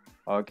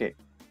 Okay.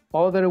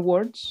 Other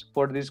words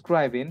for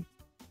describing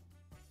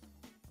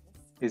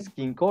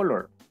skin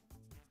color.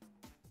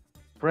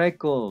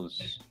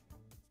 Freckles.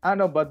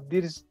 No, but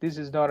this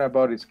is not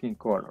about skin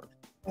color.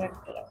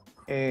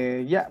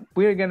 Yeah,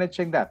 we're gonna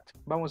check that.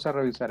 Vamos a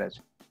revisar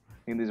eso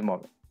in this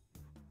moment.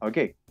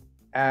 Okay.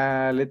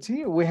 Let's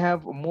see. We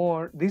have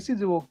more. This is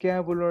the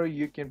vocabulary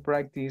you can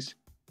practice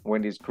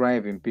when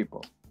describing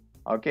people.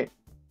 Okay.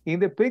 In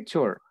the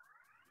picture,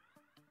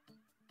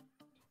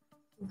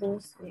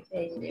 Bushy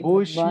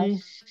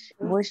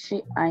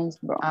Bushy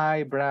eyebrow.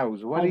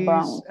 eyebrows. What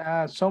Eyebrows.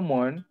 is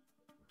someone?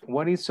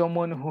 What is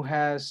someone who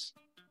has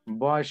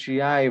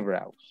bushy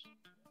eyebrows?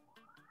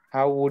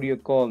 How would you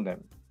call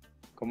them?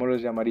 ¿Cómo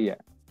los llamaría?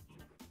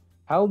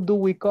 How do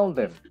we call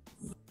them?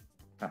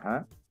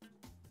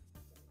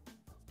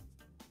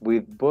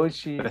 With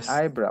bushy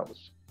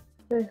eyebrows.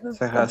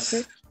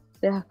 Cejas.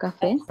 Cejas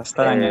café.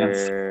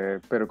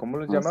 Castañas. Pero ¿cómo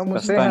los No, llamamos?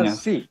 castañas. Cejas,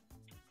 sí.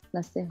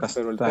 Las cejas.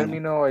 Pero el Castaña.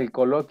 término, el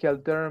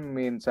colloquial term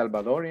in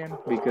Salvadorian,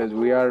 because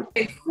we are...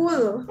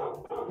 Escudo.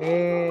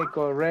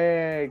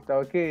 Correct,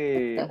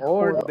 okay.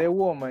 Or the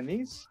woman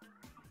is?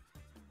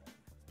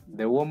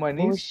 The woman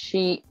is?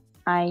 Bushy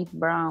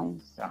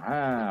eyebrows.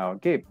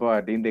 Okay,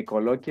 but in the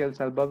colloquial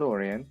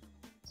Salvadorian,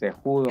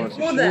 cejudo,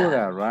 Cejuda.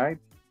 cejuda, right?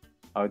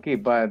 Okay,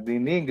 but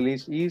in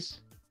English is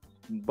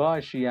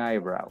bushy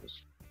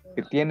eyebrows.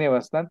 Que tiene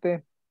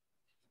bastante,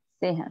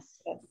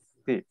 Cejas.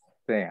 sí,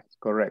 cejas,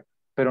 correct.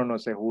 Pero no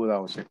cejuda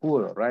o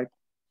cejudo, right?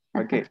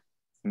 Okay,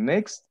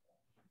 next.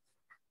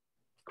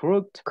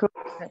 Crooked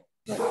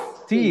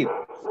teeth.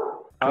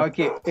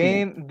 Okay,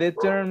 and the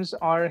terms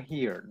are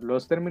here.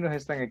 Los términos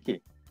están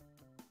aquí.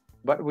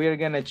 But we are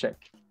gonna check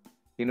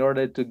in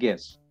order to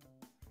guess.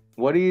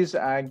 What is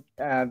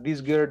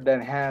this girl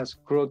that has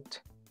crooked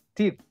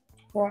teeth?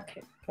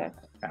 Crooked.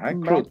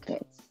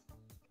 Brackets.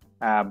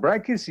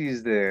 Brackets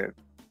is the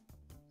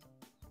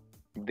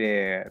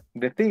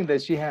thing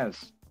that she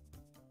has.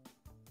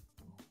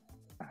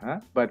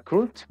 But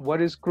crooked,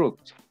 what is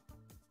crooked?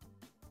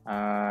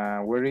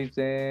 Where is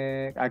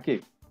the...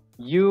 Okay,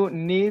 you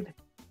need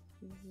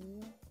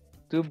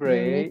to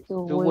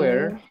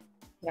wear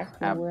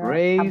a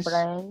brace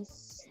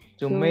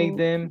to make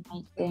them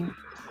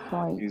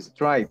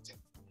straight.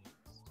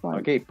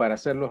 Ok, para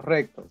hacerlos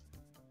rectos.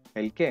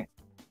 ¿El qué?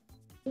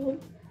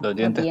 Los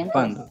dientes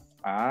pandos.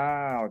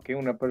 Ok,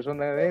 una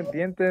persona de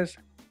dientes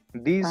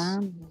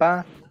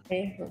pandos.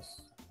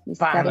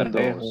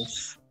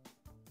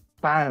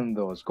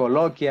 Pandos,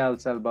 colloquial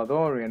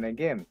Salvadorian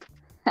again.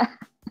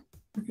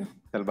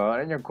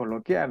 Salvadoreño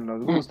coloquial,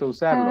 nos gusta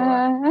usarlo.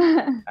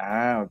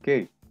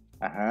 Ok.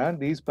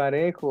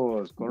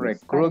 Disparejos,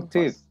 correcto. Crooked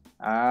teeth.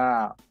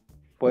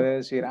 Puede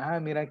decir,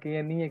 mira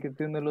aquella niña que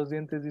tiene los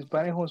dientes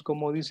disparejos,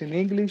 como dice en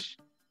English.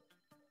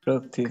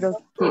 Crooked teeth.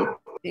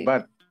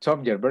 But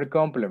subject, verb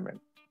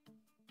complement.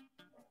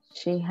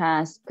 She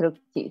has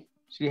crooked teeth.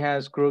 She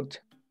has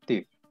crooked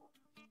teeth.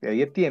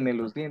 Ella tiene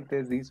los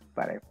dientes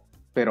disparejos.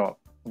 Pero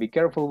be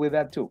careful with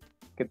that too.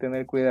 Hay que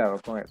tener cuidado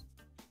con eso.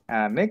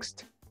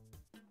 Next.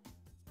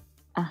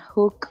 A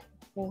hook.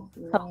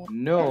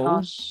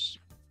 Nose.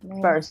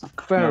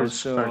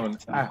 Person.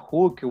 A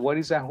hook. What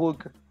is a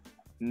hook?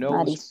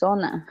 Nose.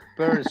 Arizona.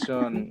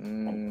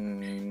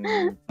 Person.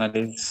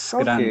 Nariz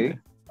grande.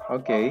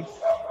 Okay.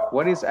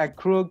 What is a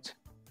crooked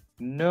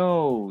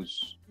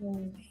nose?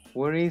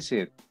 Where is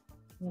it?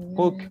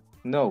 Hook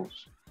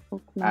nose.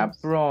 A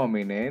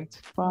prominent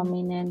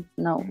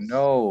nose.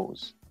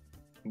 Nose.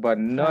 But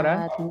not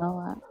a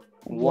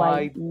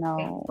white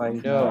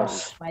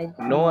nose.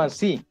 No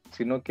así,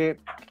 sino que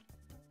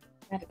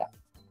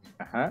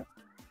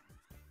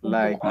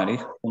like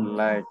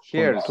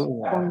hairs.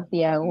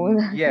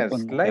 Puntiaguda. Yes,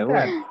 like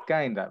that,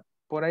 kind of.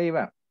 Por ahí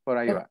va.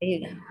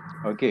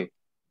 Okay.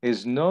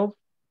 Snob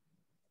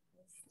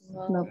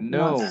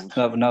nose.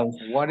 Snub nose.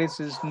 What is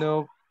a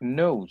snob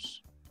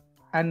nose?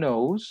 A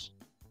nose.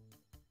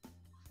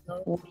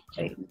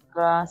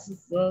 Gas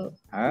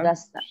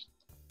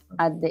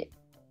at the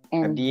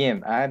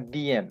end. At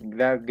the end.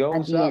 That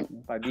goes up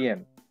at the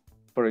end.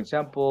 For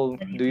example,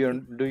 do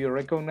you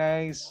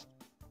recognize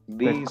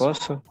this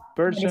person?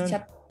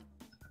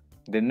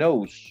 The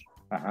nose.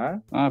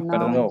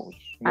 Nose.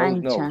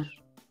 Nose.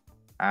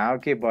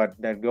 Okay, but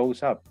that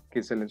goes up.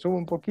 Que se le sube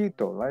un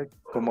poquito, like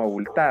como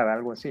abultada,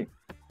 algo así.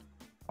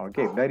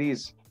 Okay, that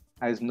is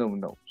a snob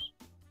nose.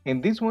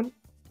 And this one,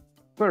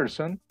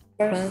 person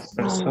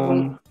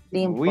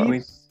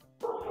With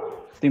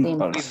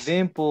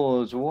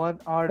dimples.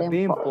 What are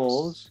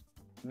dimples?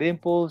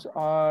 Dimples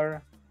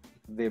are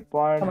the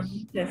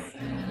parts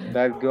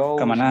that go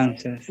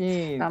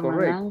in.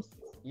 Correct.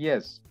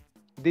 Yes,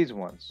 these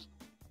ones.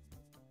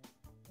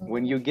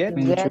 When you get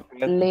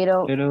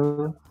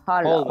little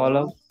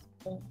hollow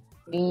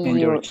in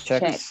your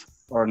chest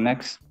or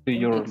next to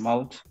your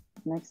mouth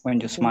when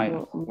you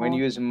smile. When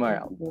you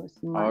smile.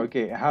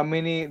 Okay, how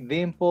many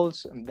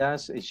dimples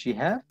does she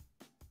have?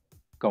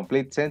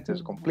 Complete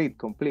sentence, complete.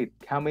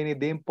 How many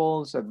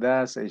dimples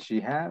does she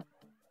have?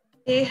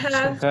 He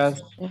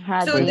has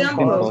two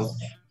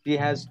dimples. She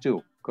has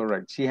two,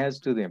 correct. She has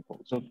two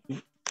dimples.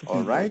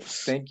 All right,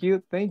 thank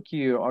you.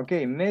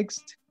 Okay,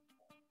 next.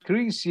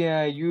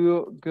 Crisia,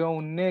 you go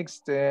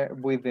next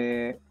with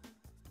the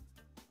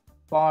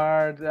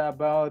part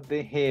about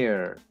the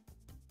hair.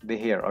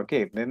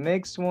 Okay, the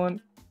next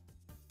one.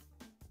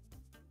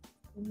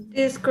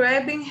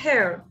 Describing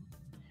hair.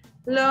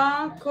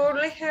 Long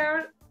curly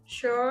hair,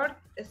 short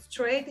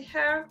straight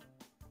hair,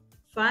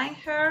 fine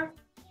hair.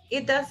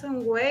 It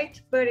doesn't weigh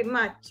very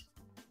much.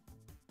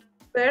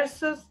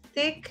 Versus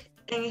thick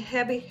and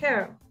heavy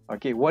hair.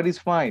 Okay, what is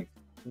fine?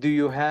 Do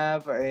you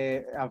have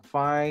a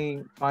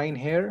fine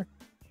hair?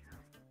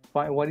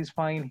 Fine, what is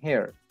fine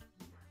hair?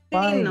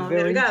 Fine, Fino,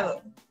 very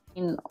delgado.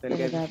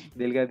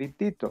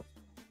 delgaditito.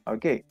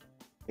 Okay.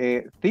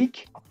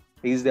 Thick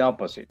is the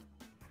opposite.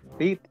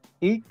 Thick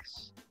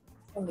is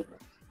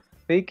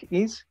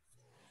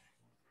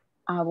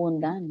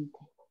Abundante.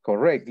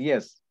 correct.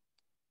 Yes,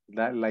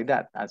 like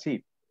that.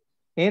 Así.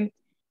 And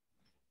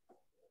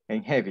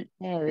heavy.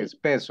 Heavy.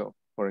 Espeso,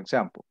 for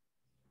example.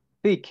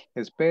 Thick,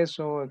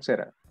 espeso,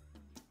 etc.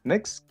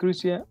 Next,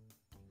 Crucia.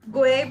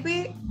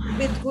 Wavy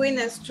between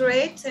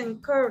straight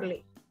and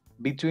curly.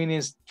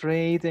 Between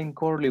straight and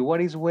curly.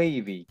 What is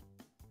wavy?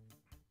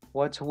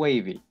 What's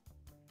wavy?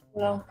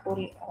 Long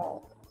curly.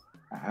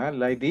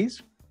 Like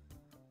this.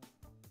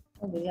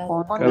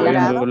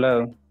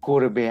 Ondulado.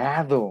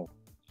 Curveado.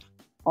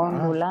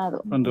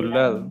 Ondulado.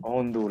 Ondulado.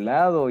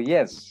 Ondulado,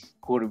 yes.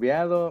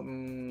 Curveado,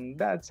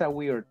 that's a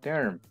weird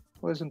term.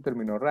 Es un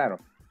término raro.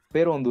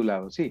 Pero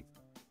ondulado, sí.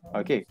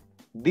 Okay.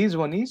 This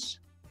one is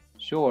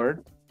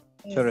short.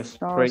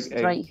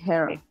 Straight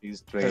hair.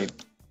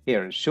 Straight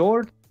hair.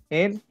 Short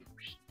and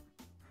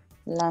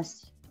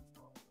Lacio.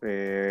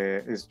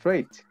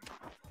 straight.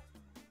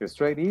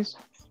 Straight is?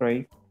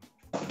 Straight.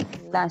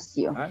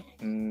 Lacio.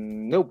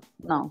 Nope.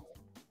 No.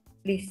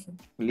 Liso.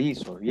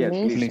 Liso, yes.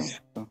 Liso.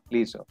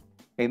 Liso.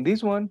 And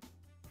this one?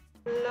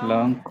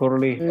 Long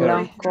curly hair.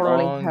 Long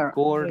curly hair.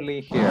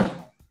 Curly hair.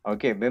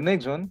 Okay, the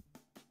next one.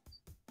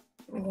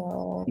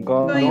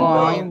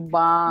 Going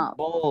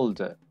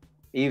Bald.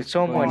 If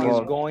someone is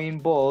bald. going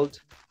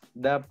bald,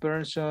 that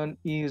person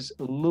is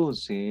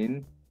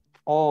losing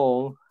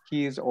all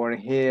his or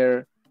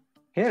her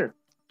hair.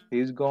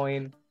 He's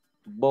going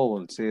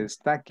bald. Se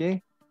está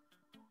que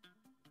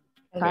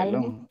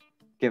Calvo.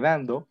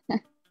 quedando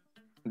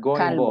going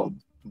Calvo. bald.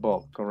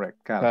 Bald,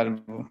 correct.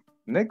 Calvo. Calvo.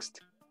 Next,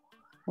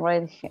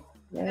 Red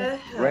hair.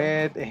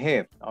 red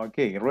head.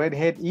 Okay, red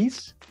head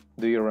is,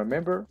 do you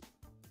remember?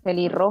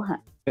 Pelirroja.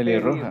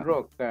 Pelirroja.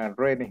 Pelirroja,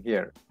 red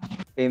hair.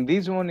 And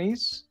this one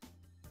is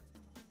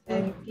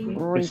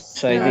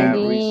Receding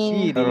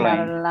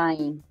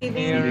hairline.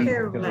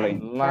 hairline.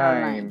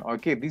 line.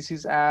 Okay, this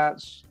is a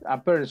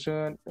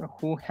person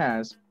who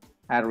has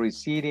a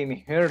receding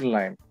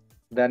hairline.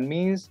 That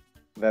means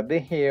that the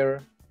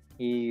hair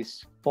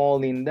is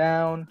falling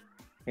down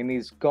and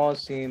is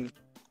causing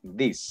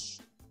this.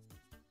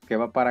 Que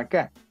va para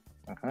acá.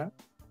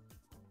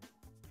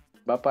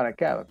 Va para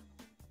acá.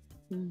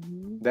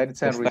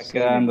 That's a Está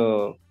receding.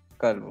 quedando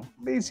calvo.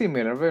 Very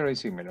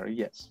similar,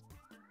 yes.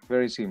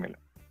 Very similar.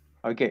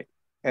 Okay,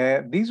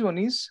 this one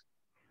is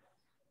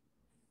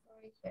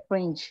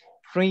Fringe.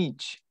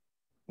 fringe.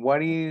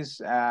 What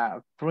is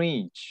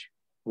fringe?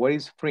 What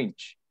is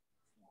fringe?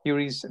 Here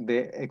is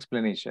the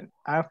explanation.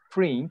 A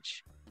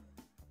fringe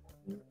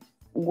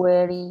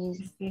Where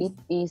is it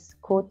is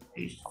cut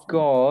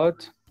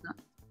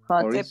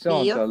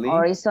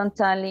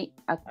horizontally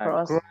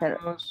across her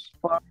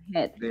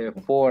forehead. the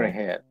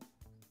forehead.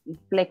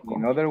 Fleco.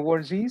 In other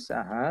words is,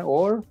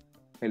 or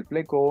el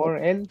fleco or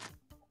el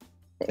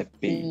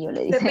Cepillo,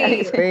 le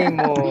dicen.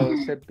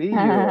 famous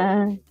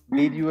cepillo.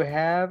 Did you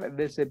have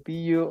the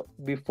cepillo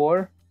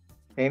before?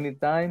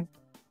 Anytime?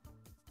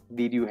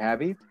 Did you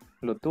have it?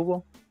 ¿Lo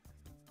tuvo?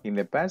 In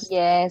the past?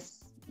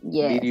 Yes.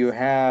 Yes. Did you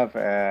have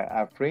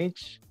a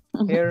fringe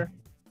hair?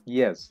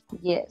 Yes.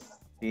 Yes.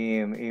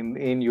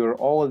 In your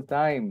old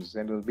times,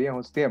 en los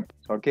viejos tiempos.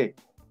 Okay.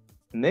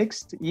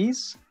 Next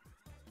is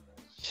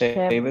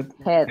Shaved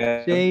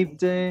head.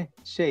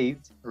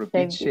 shaved,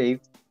 repeat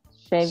shaved,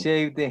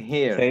 shave the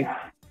hair.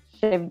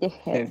 Shave the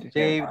head.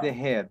 Shave the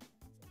head.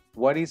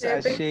 What is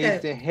a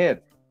shaved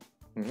head?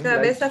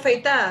 Cabeza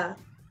afeitada.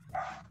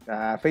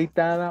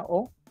 Afeitada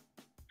o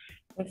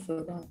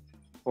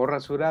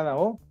rasurada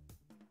o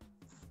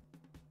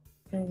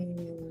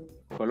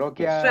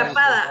coloquial.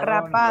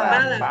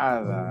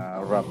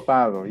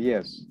 Rapado,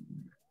 yes.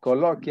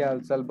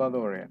 Colloquial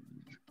Salvadorian.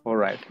 All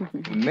right.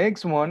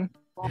 Next one.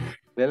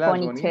 The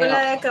last one.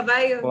 Cola de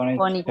caballo.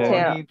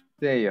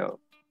 Ponytail.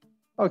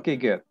 Okay,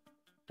 good.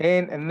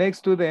 And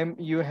next to them,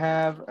 you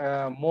have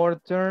more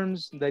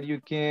terms that you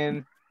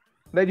can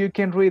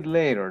read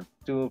later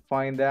to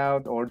find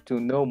out or to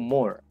know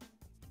more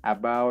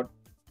about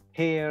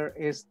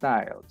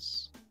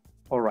hairstyles.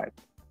 All right.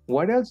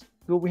 What else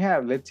do we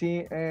have? Let's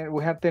see.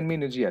 We have 10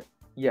 minutes yet.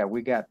 Yeah,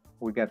 we got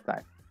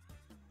time.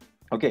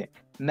 Okay.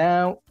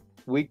 Now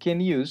we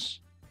can use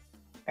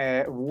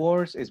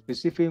words,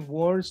 specific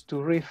words to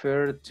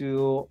refer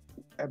to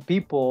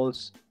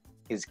people's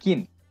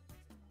skin.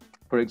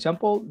 For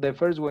example, the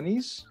first one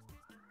is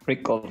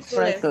freckles.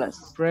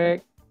 Freckles.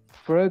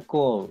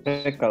 Freckles.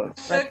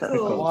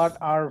 What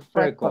are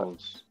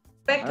freckles?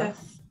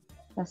 Pecas.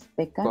 Las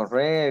pecas.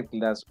 Correct,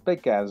 las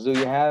pecas. Do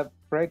you have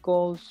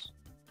freckles?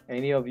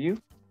 Any of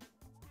you?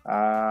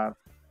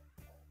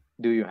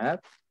 Do you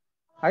have?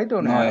 I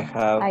don't have.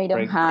 I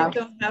don't have.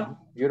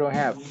 You don't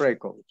have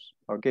freckles.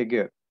 Okay,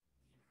 good.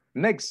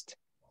 Next.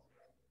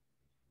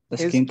 The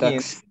skin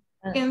tags.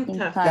 Skin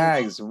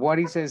tags. What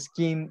is a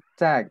skin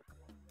tag?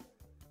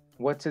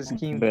 What's a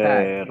skin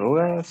tag?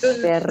 Verrugas.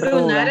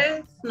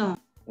 Lunares, no.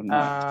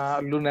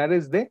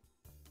 Lunares de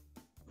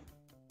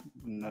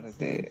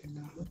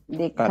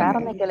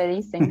carne que le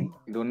dicen.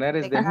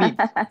 lunares de meat.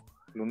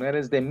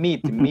 Lunares de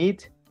meat.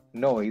 Meat?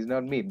 No, it's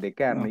not meat. De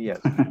carne, yes.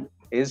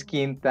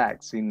 Skin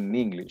tags in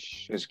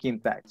English. Skin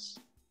tags.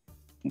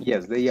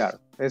 Yes, they are.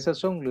 Esas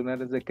son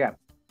lunares de carne.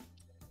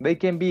 They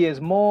can be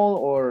small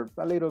or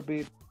a little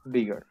bit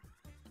bigger.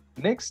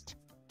 Next.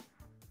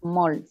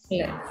 Moles.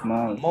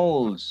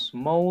 Moles.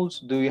 Moles.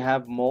 Do you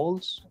have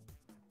moles?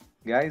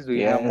 Guys, do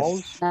you have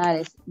moles?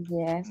 Yes.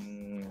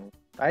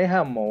 I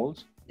have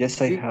moles.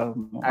 Yes, I have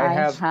moles. I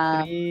have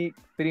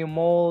three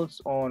moles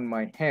on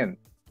my hand.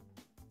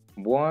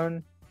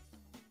 1,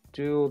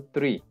 2,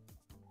 3.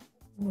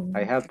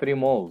 I have 3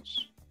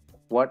 moles.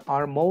 What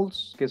are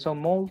moles? ¿Qué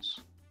son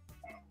moles?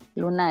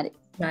 Lunares.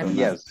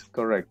 Yes,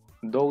 correct.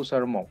 Those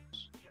are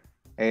moles.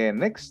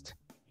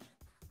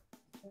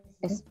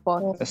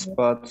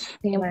 Spots.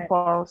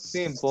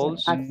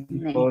 Pimples.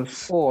 Acne.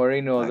 Or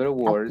in other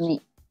words,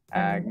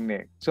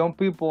 acne. Some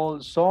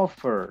people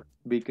suffer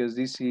because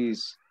this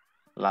is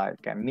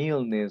like an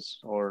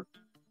illness or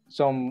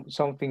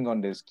something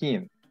on the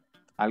skin.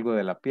 Algo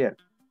de la piel.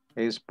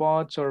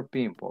 Spots or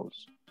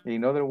pimples.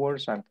 In other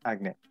words,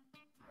 acne.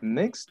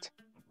 Next.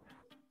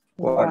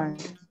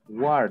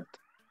 Wart.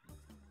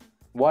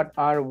 What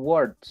are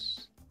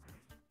warts?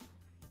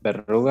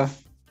 Verruga.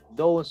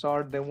 Those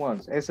are the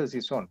ones. Esas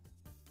sí son.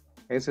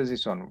 Esas sí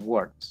son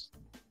warts.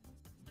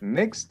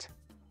 Next.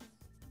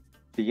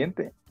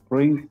 Siguiente.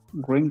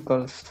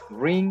 Wrinkles.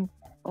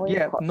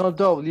 Yeah, no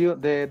W.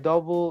 The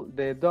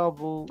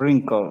double.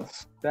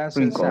 Wrinkles.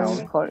 Doesn't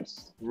sound.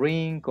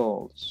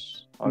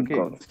 Wrinkles. Okay.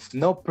 Wrinkles.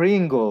 No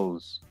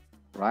Pringles,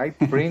 right?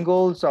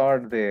 Pringles are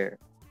the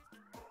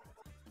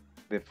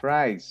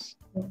fries.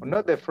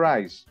 Not the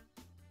fries.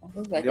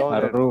 The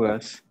other.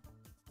 Arrugas.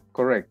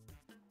 Correct.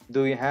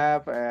 Do you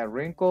have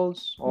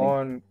wrinkles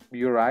on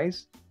your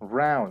eyes?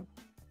 Round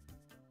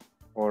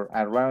or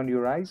around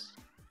your eyes?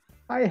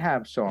 I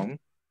have some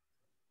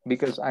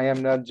because I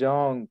am not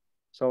so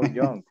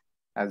young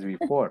as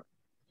before.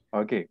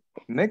 Okay,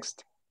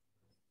 next.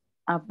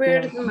 A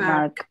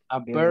birthmark. A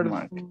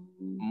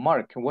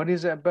birthmark. What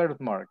is a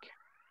birthmark?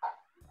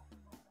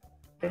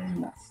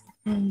 La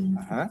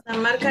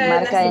marca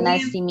de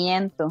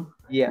nacimiento.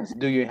 Yes.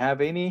 Do you have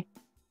any?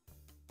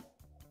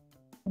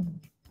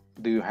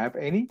 Do you have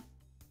any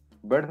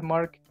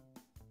birthmark?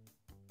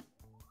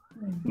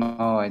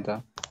 No, I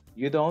don't.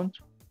 You don't?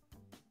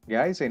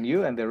 Guys, and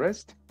you and the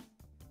rest?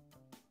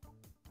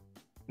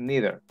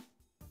 Neither.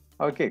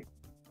 Okay,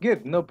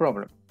 good, no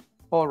problem.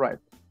 All right.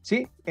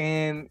 See,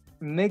 and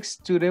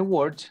next to the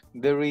word,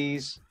 there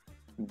is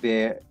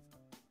the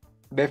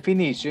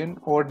definition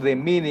or the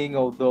meaning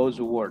of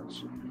those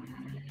words.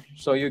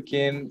 So you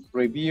can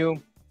review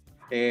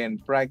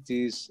and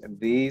practice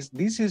this.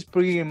 This is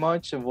pretty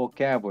much a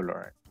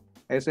vocabulary.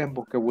 Ese es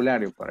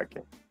vocabulario para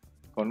que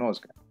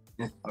conozcan.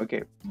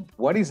 Okay,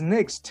 what is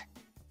next?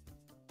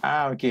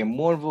 Okay,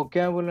 more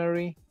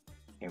vocabulary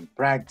and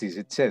practice.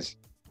 It says,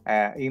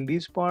 in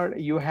this part,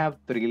 you have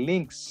 3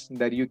 links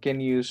that you can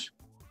use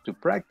to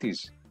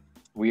practice.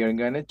 We are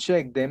gonna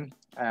check them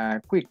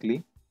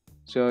quickly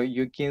so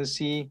you can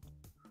see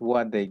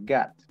what they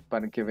got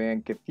para que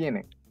vean que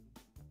tienen.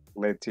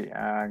 Let's see,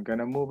 I'm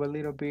gonna move a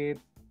little bit.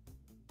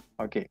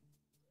 Okay,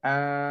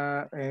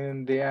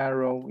 and the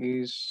arrow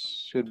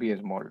should be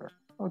smaller.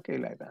 Okay,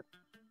 like that.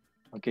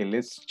 Okay,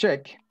 let's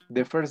check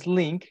the first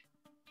link.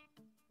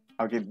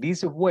 Okay,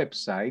 this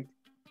website,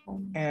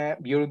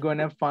 you're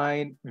gonna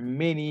find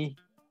many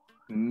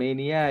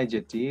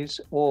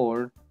adjectives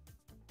or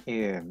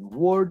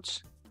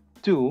words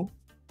to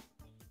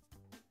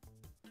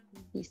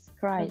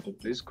describe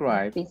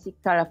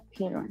physical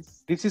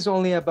appearance. This is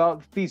only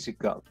about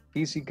physical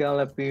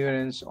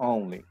appearance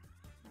only,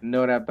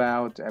 not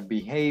about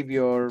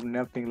behavior,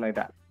 nothing like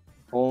that,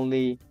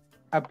 only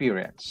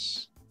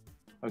appearance.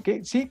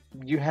 Okay, see,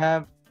 you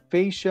have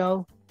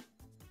facial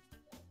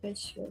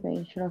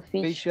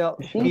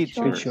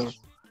features.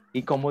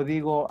 Y como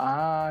digo,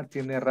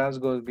 tiene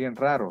rasgos bien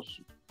raros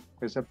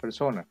esa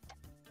persona.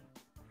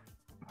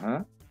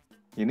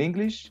 In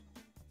English?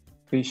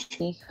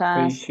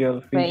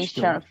 Facial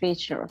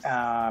features.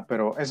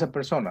 Pero esa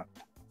persona.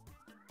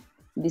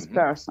 This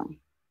person.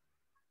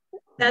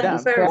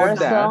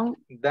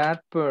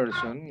 That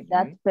person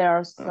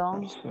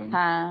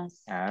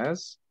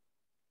has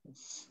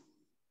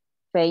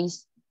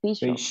face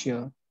features.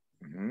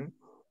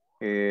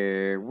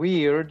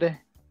 Weird,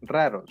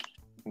 raros.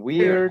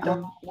 Weird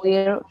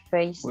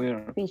face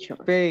features.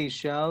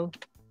 Facial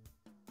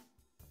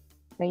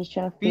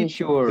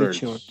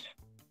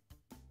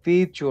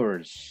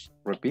features.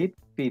 Repeat,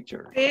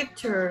 features.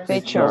 Features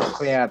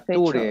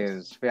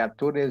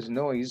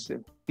no is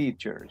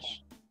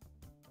features.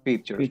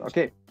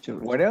 Okay.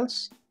 What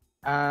else?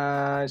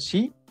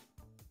 She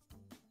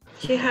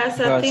has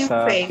a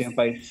thin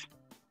face.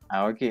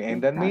 Okay,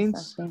 and that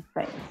means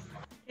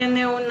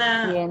tiene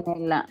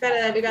una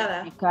cara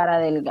delgada.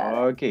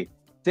 Okay.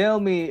 Tell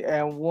me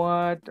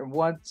how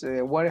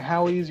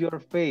is your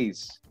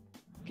face?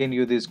 Can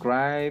you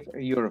describe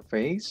your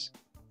face?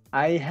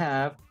 I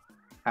have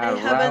a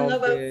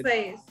another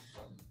face.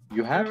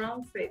 You have? A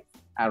round face.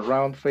 A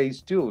round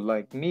face too,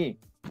 like me.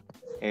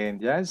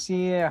 And ya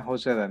see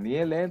Jose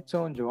Daniel,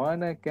 Edson,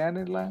 Joanna,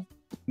 Canela.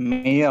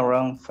 Me a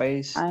round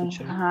face. I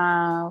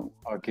have.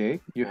 Okay,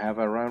 you have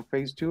a round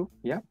face too,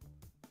 yeah?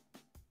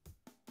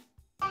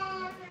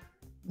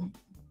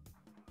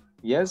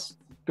 Yes,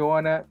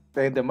 Joanna,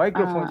 the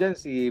microphone,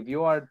 Jancy, if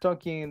you are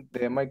talking,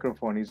 the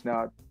microphone is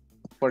not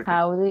working.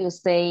 How do you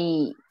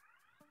say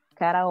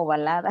cara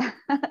ovalada?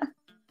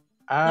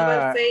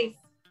 Oval face.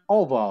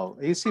 Oval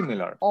is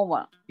similar.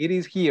 Oval. It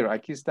is here,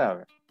 aquí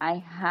está.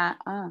 I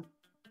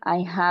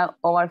have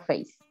oval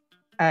face.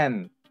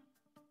 An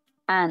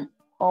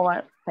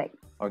oval face.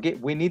 Okay,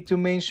 we need to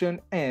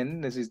mention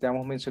an,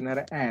 necesitamos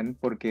mencionar an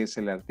porque es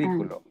el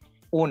artículo.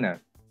 Una.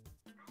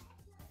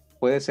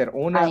 Puede ser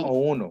una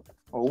o uno,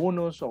 o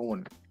unos o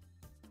uno.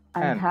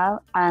 I have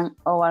an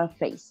oval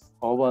face.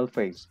 Oval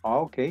face.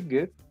 Okay,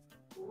 good.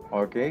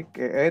 Okay,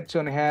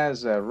 Edson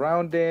has a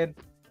rounded.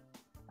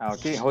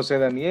 Okay, Jose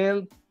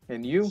Daniel,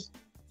 and you?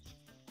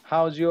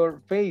 How's your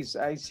face?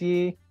 I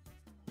see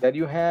that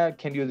you have,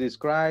 can you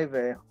describe,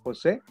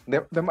 Jose?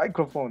 The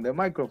microphone,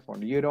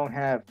 you don't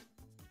have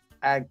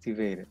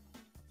activated.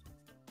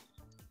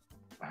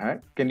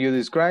 Can you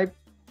describe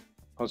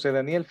Jose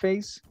Daniel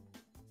face?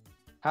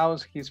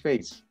 How's his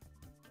face?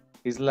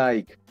 It's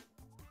like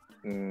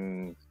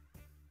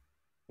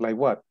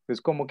what? Es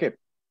como que?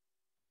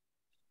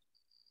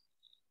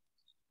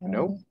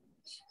 No?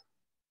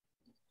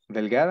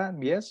 Delgada,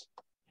 yes?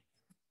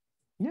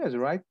 Yes,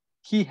 right?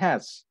 He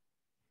has.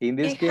 In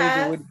this case,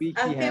 it would be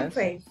he has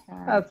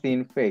a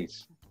thin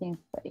face.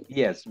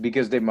 Yes,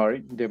 because the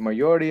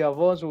majority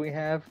of us, we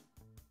have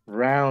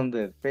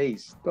rounded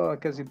face.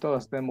 Casi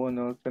todos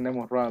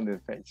tenemos rounded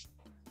face.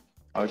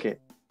 Okay,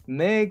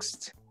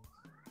 next,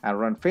 a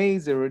round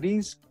face, there it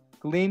is,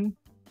 clean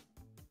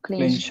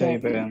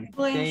shaven.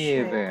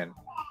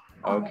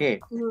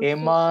 Okay,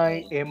 am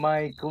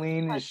I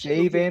clean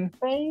shaven?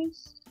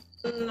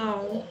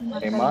 No.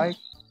 Am I?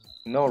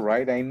 No,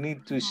 right? I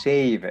need to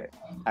shave it.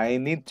 I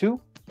need to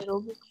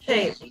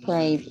shave.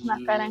 And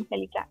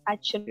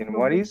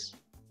what is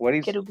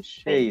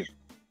shave?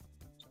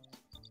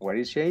 What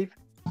is shave?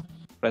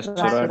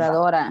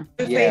 Rasuradora.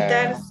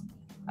 Yeah.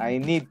 I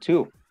need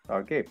to.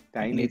 Okay.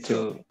 I need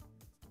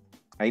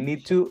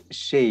to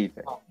shave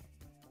it.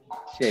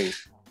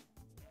 Shave.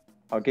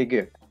 Okay,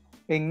 good.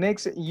 And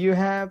next, you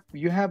have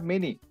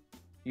many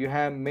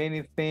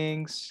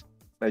things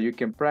that you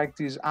can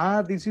practice.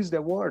 This is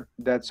the word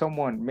that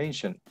someone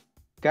mentioned.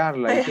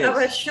 Carla, I have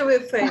a chubby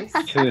face.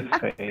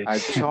 A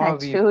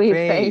chubby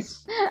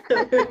face.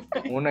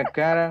 Una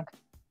cara.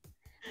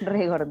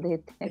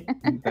 Regordeta.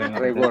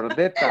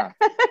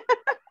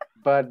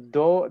 But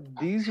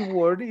this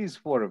word is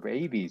for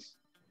babies.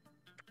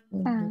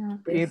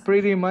 It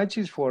pretty much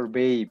is for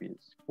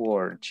babies,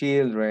 for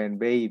children,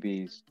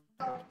 babies.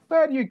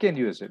 But you can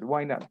use it.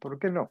 Why not? ¿Por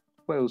qué no?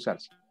 Puede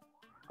usarse.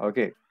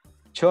 Okay.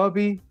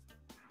 Chubby.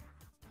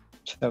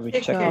 Chick.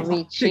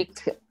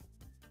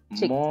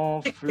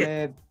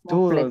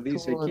 Mofletudo,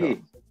 dice aquí.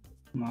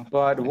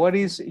 But what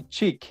is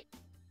chick?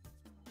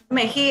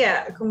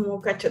 Mejía,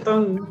 como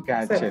cachetón.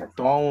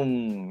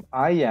 Cachetón.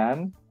 I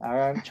am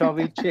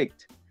chubby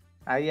chicked.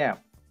 I am.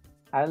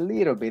 A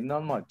little bit,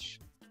 not much.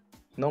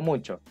 No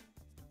mucho.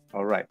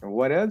 All right.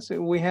 What else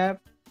we have?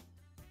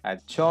 A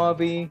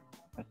chubby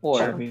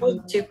or podgy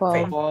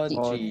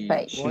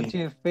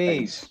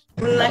face.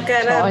 Una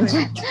cara.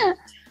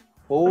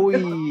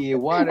 Uy,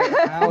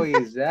 how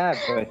is that?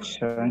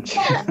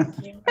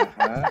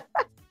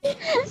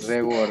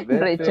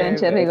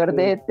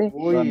 Regordete,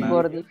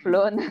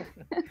 gordiflón.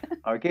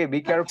 Okay,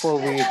 be careful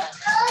with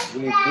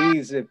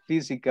these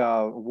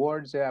physical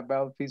words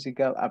about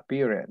physical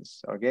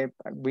appearance. Okay,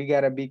 we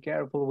gotta be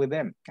careful with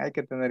them. Hay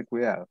que tener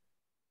cuidado.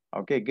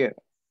 Okay, good.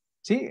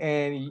 See,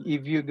 and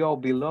if you go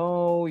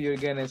below, you're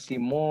gonna see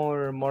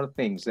more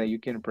things that you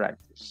can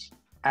practice.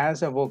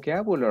 As a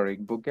vocabulary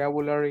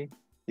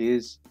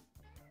is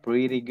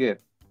pretty good.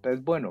 Es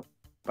bueno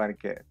para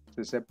que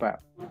se sepa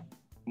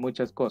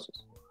muchas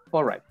cosas.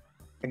 All right.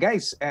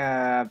 Guys,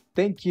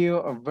 thank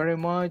you very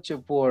much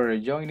for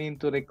joining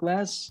to the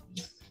class.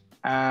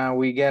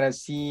 We gotta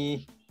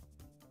see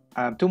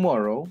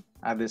tomorrow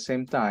at the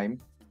same time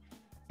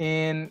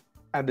and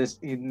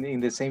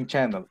in the same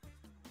channel.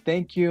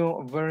 Thank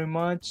you very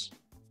much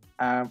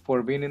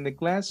for being in the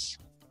class,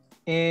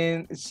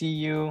 and see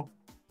you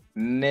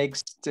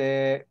next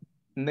day,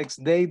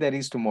 that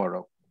is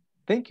tomorrow.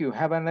 Thank you.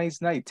 Have a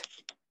nice night.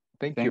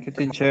 Thank you,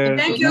 teacher.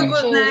 Thank you.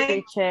 Good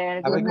night.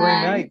 Have a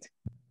great night.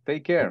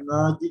 Take care. Good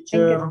night,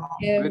 teacher.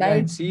 Good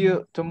night. See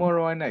you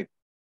tomorrow at night.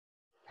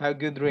 Have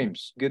good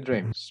dreams. Good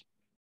dreams.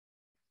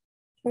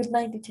 Good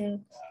night, teacher.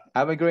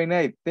 Have a great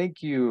night.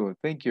 Thank you.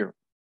 Thank you.